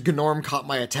GNOME named GNORM caught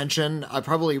my attention, I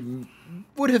probably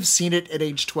would have seen it at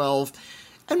age 12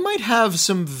 and might have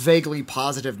some vaguely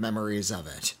positive memories of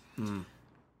it.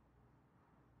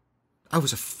 I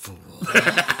was a fool.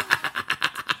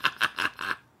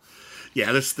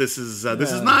 Yeah, this is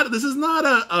not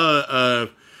a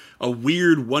a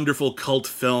weird, wonderful cult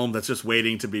film that's just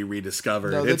waiting to be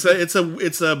rediscovered. No, it's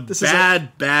a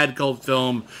bad cult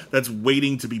film that's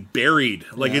waiting to be buried.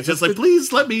 Like, it's just like,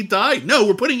 please let me die. No,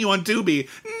 we're putting you on Tubi.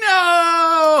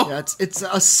 No! Yeah, it's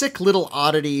a sick little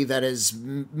oddity that is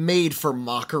made for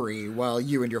mockery while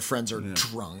you and your friends are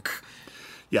drunk.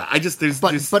 Yeah, there's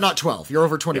But not 12. You're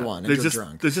over 21 and you're just,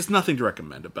 drunk. There's just nothing to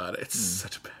recommend about it. It's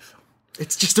such a bad film.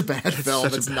 It's just a bad film.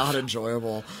 It's not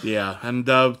enjoyable. Yeah, and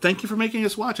thank you for making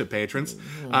us watch it, patrons.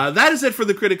 That is it for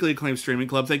the Critically Acclaimed Streaming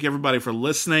Club. Thank you, everybody, for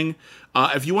listening.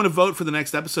 If you want to vote for the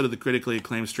next episode of the Critically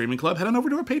Acclaimed Streaming Club, head on over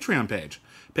to our Patreon page.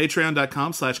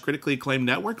 Patreon.com/Critically Acclaimed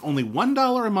Network. Only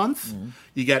 $1 a month.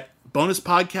 You get bonus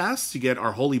podcasts. You get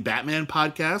our Holy Batman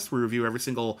podcast. We review every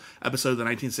single episode of the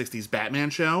 1960s Batman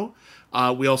show.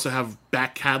 We also have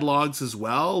back catalogs as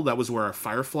well. That was where our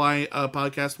Firefly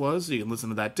podcast was. You can listen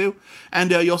to that too.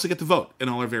 And you also get to vote in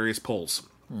all our various polls.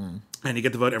 And you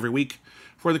get to vote every week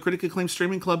for the Critically Acclaimed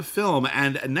Streaming Club film.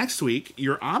 And next week,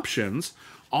 your options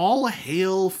all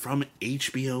hail from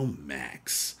HBO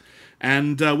Max.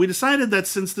 And we decided that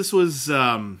since this was...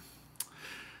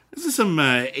 this is some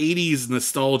 80s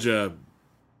nostalgia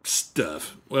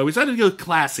stuff. Well, we decided to go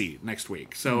classy next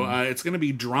week. So it's going to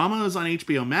be dramas on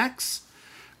HBO Max.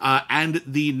 And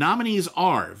the nominees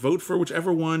are, vote for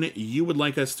whichever one you would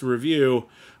like us to review.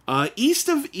 East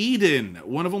of Eden,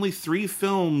 one of only 3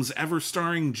 films ever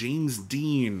starring James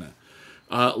Dean.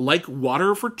 Like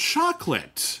Water for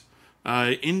Chocolate,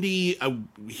 indie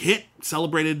hit,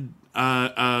 celebrated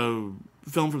film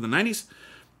from the 90s.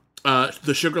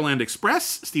 The Sugarland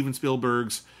Express, Steven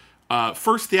Spielberg's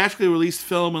first theatrically released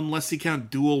film, unless you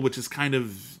count Duel, which is kind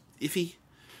of iffy.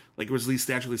 Like, it was released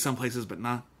theatrically some places, but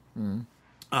not.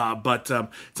 But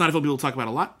it's not a film people talk about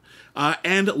a lot.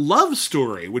 And Love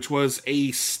Story, which was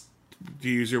to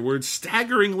use your words,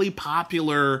 staggeringly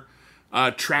popular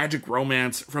tragic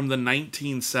romance from the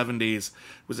 1970s.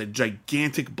 It was a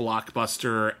gigantic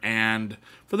blockbuster, and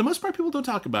for the most part, people don't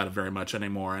talk about it very much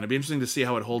anymore. And it'd be interesting to see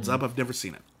how it holds up. I've never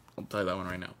seen it. I'll tell you that one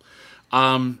right now.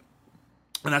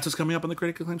 And that's what's coming up on the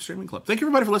Critically Acclaimed Streaming Club. Thank you,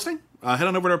 everybody, for listening. Head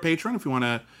on over to our Patreon if you want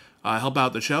to help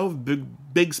out the show.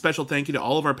 Big special thank you to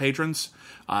all of our patrons,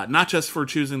 not just for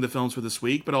choosing the films for this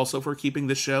week, but also for keeping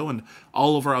this show and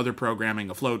all of our other programming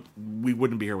afloat. We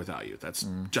wouldn't be here without you. That's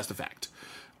just a fact.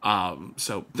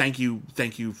 So thank you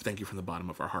from the bottom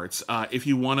of our hearts. If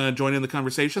you want to join in the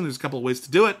conversation, there's a couple of ways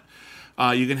to do it.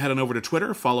 You can head on over to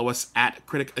Twitter. Follow us at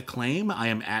Critic Acclaim. I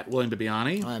am at William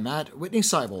Bibiani. I'm at Whitney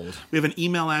Seibold. We have an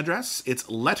email address. It's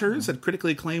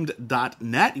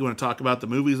letters@criticallyacclaimed.net. You want to talk about the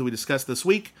movies that we discussed this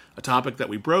week, a topic that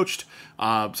we broached,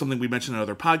 something we mentioned in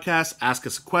other podcasts. Ask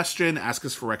us a question. Ask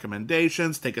us for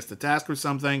recommendations. Take us to task or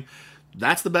something.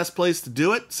 That's the best place to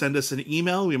do it. Send us an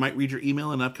email. We might read your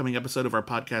email in an upcoming episode of our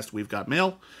podcast, We've Got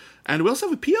Mail. And we also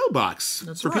have a P.O. box.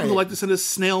 That's for right. people who like to send us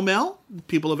snail mail.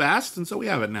 People have asked, and so we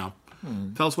have it now.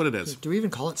 Tell us what it is. Do we even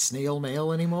call it snail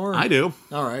mail anymore? I do.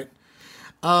 All right.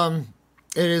 It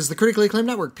is the Critically Acclaimed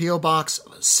Network, P.O. Box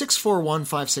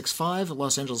 641565,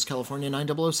 Los Angeles, California,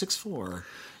 90064.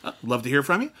 Love to hear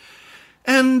from you.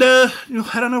 And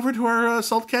head on over to our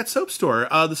Salt Cat Soap Store.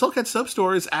 The Salt Cat Soap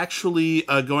Store is actually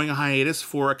going a hiatus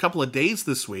for a couple of days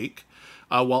this week.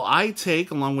 While I take,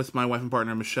 along with my wife and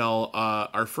partner, Michelle,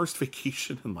 our first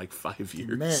vacation in like 5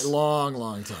 years.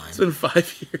 Long time. It's been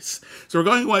 5 years. So we're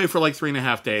going away for like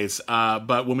 3.5 days.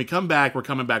 But when we come back, we're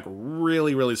coming back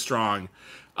really, really strong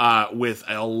with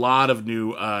a lot of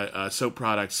new soap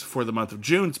products for the month of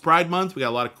June. It's Pride Month. We got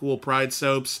a lot of cool Pride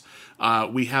soaps.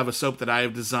 We have a soap that I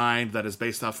have designed that is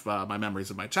based off my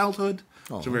memories of my childhood,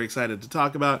 which I'm very excited to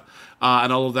talk about.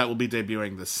 And all of that will be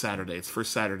debuting this Saturday. It's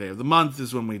first Saturday of the month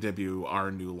is when we debut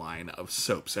our new line of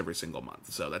soaps every single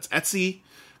month. So that's Etsy.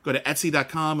 Go to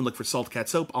Etsy.com and look for Salt Cat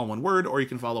Soap, all one word, or you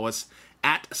can follow us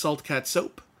at Salt Cat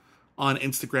Soap on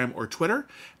Instagram or Twitter.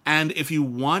 And if you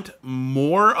want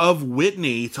more of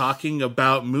Whitney talking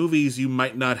about movies you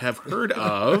might not have heard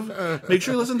of, make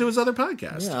sure you listen to his other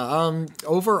podcast. Yeah,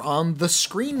 over on the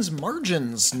Screen's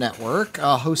Margins Network,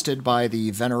 hosted by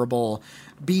the venerable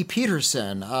B.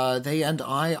 Peterson, they and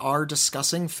I are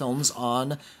discussing films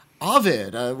on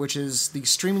Ovid, which is the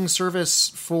streaming service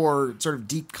for sort of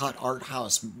deep-cut art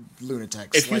house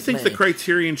lunatics. If you like think me. the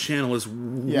Criterion Channel is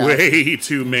way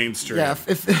too mainstream. Yeah,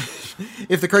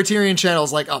 if the Criterion Channel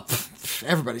is like,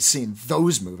 everybody's seen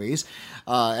those movies,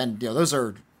 and those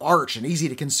are arch and easy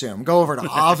to consume, go over to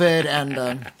Ovid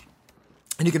and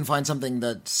you can find something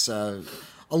that's a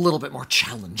little bit more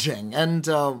challenging. And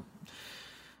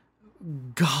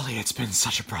Golly, it's been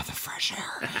such a breath of fresh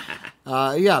air.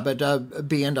 But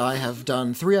B and I have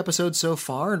done 3 episodes so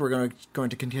far, and we're going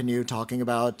to continue talking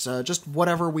about just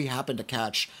whatever we happen to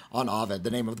catch on Ovid. The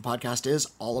name of the podcast is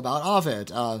All About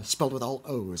Ovid, spelled with all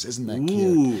O's. Isn't that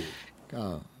cute?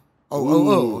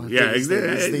 Yeah,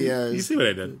 exactly. You see what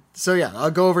I did. So yeah,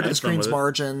 I'll go over to the Screen's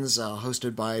Margins,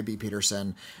 hosted by B.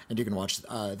 Peterson, and you can watch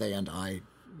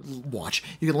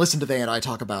You can listen to They and I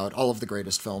talk about all of the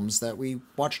greatest films that we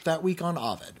watched that week on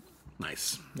Ovid.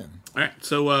 Nice. Yeah. All right,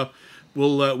 so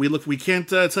we can't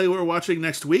tell you what we're watching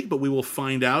next week, but we will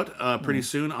find out pretty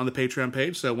soon on the Patreon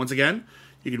page. So once again,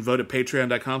 you can vote at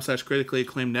patreon.com/critically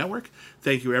acclaimed network.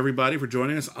 Thank you everybody for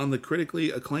joining us on the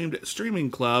critically acclaimed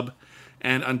streaming club.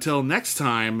 And until next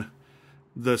time,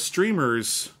 the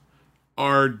streamers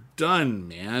are done,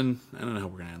 man. I don't know how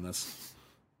we're going to end this.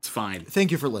 It's fine.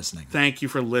 Thank you for listening. Thank you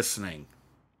for listening.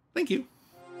 Thank you.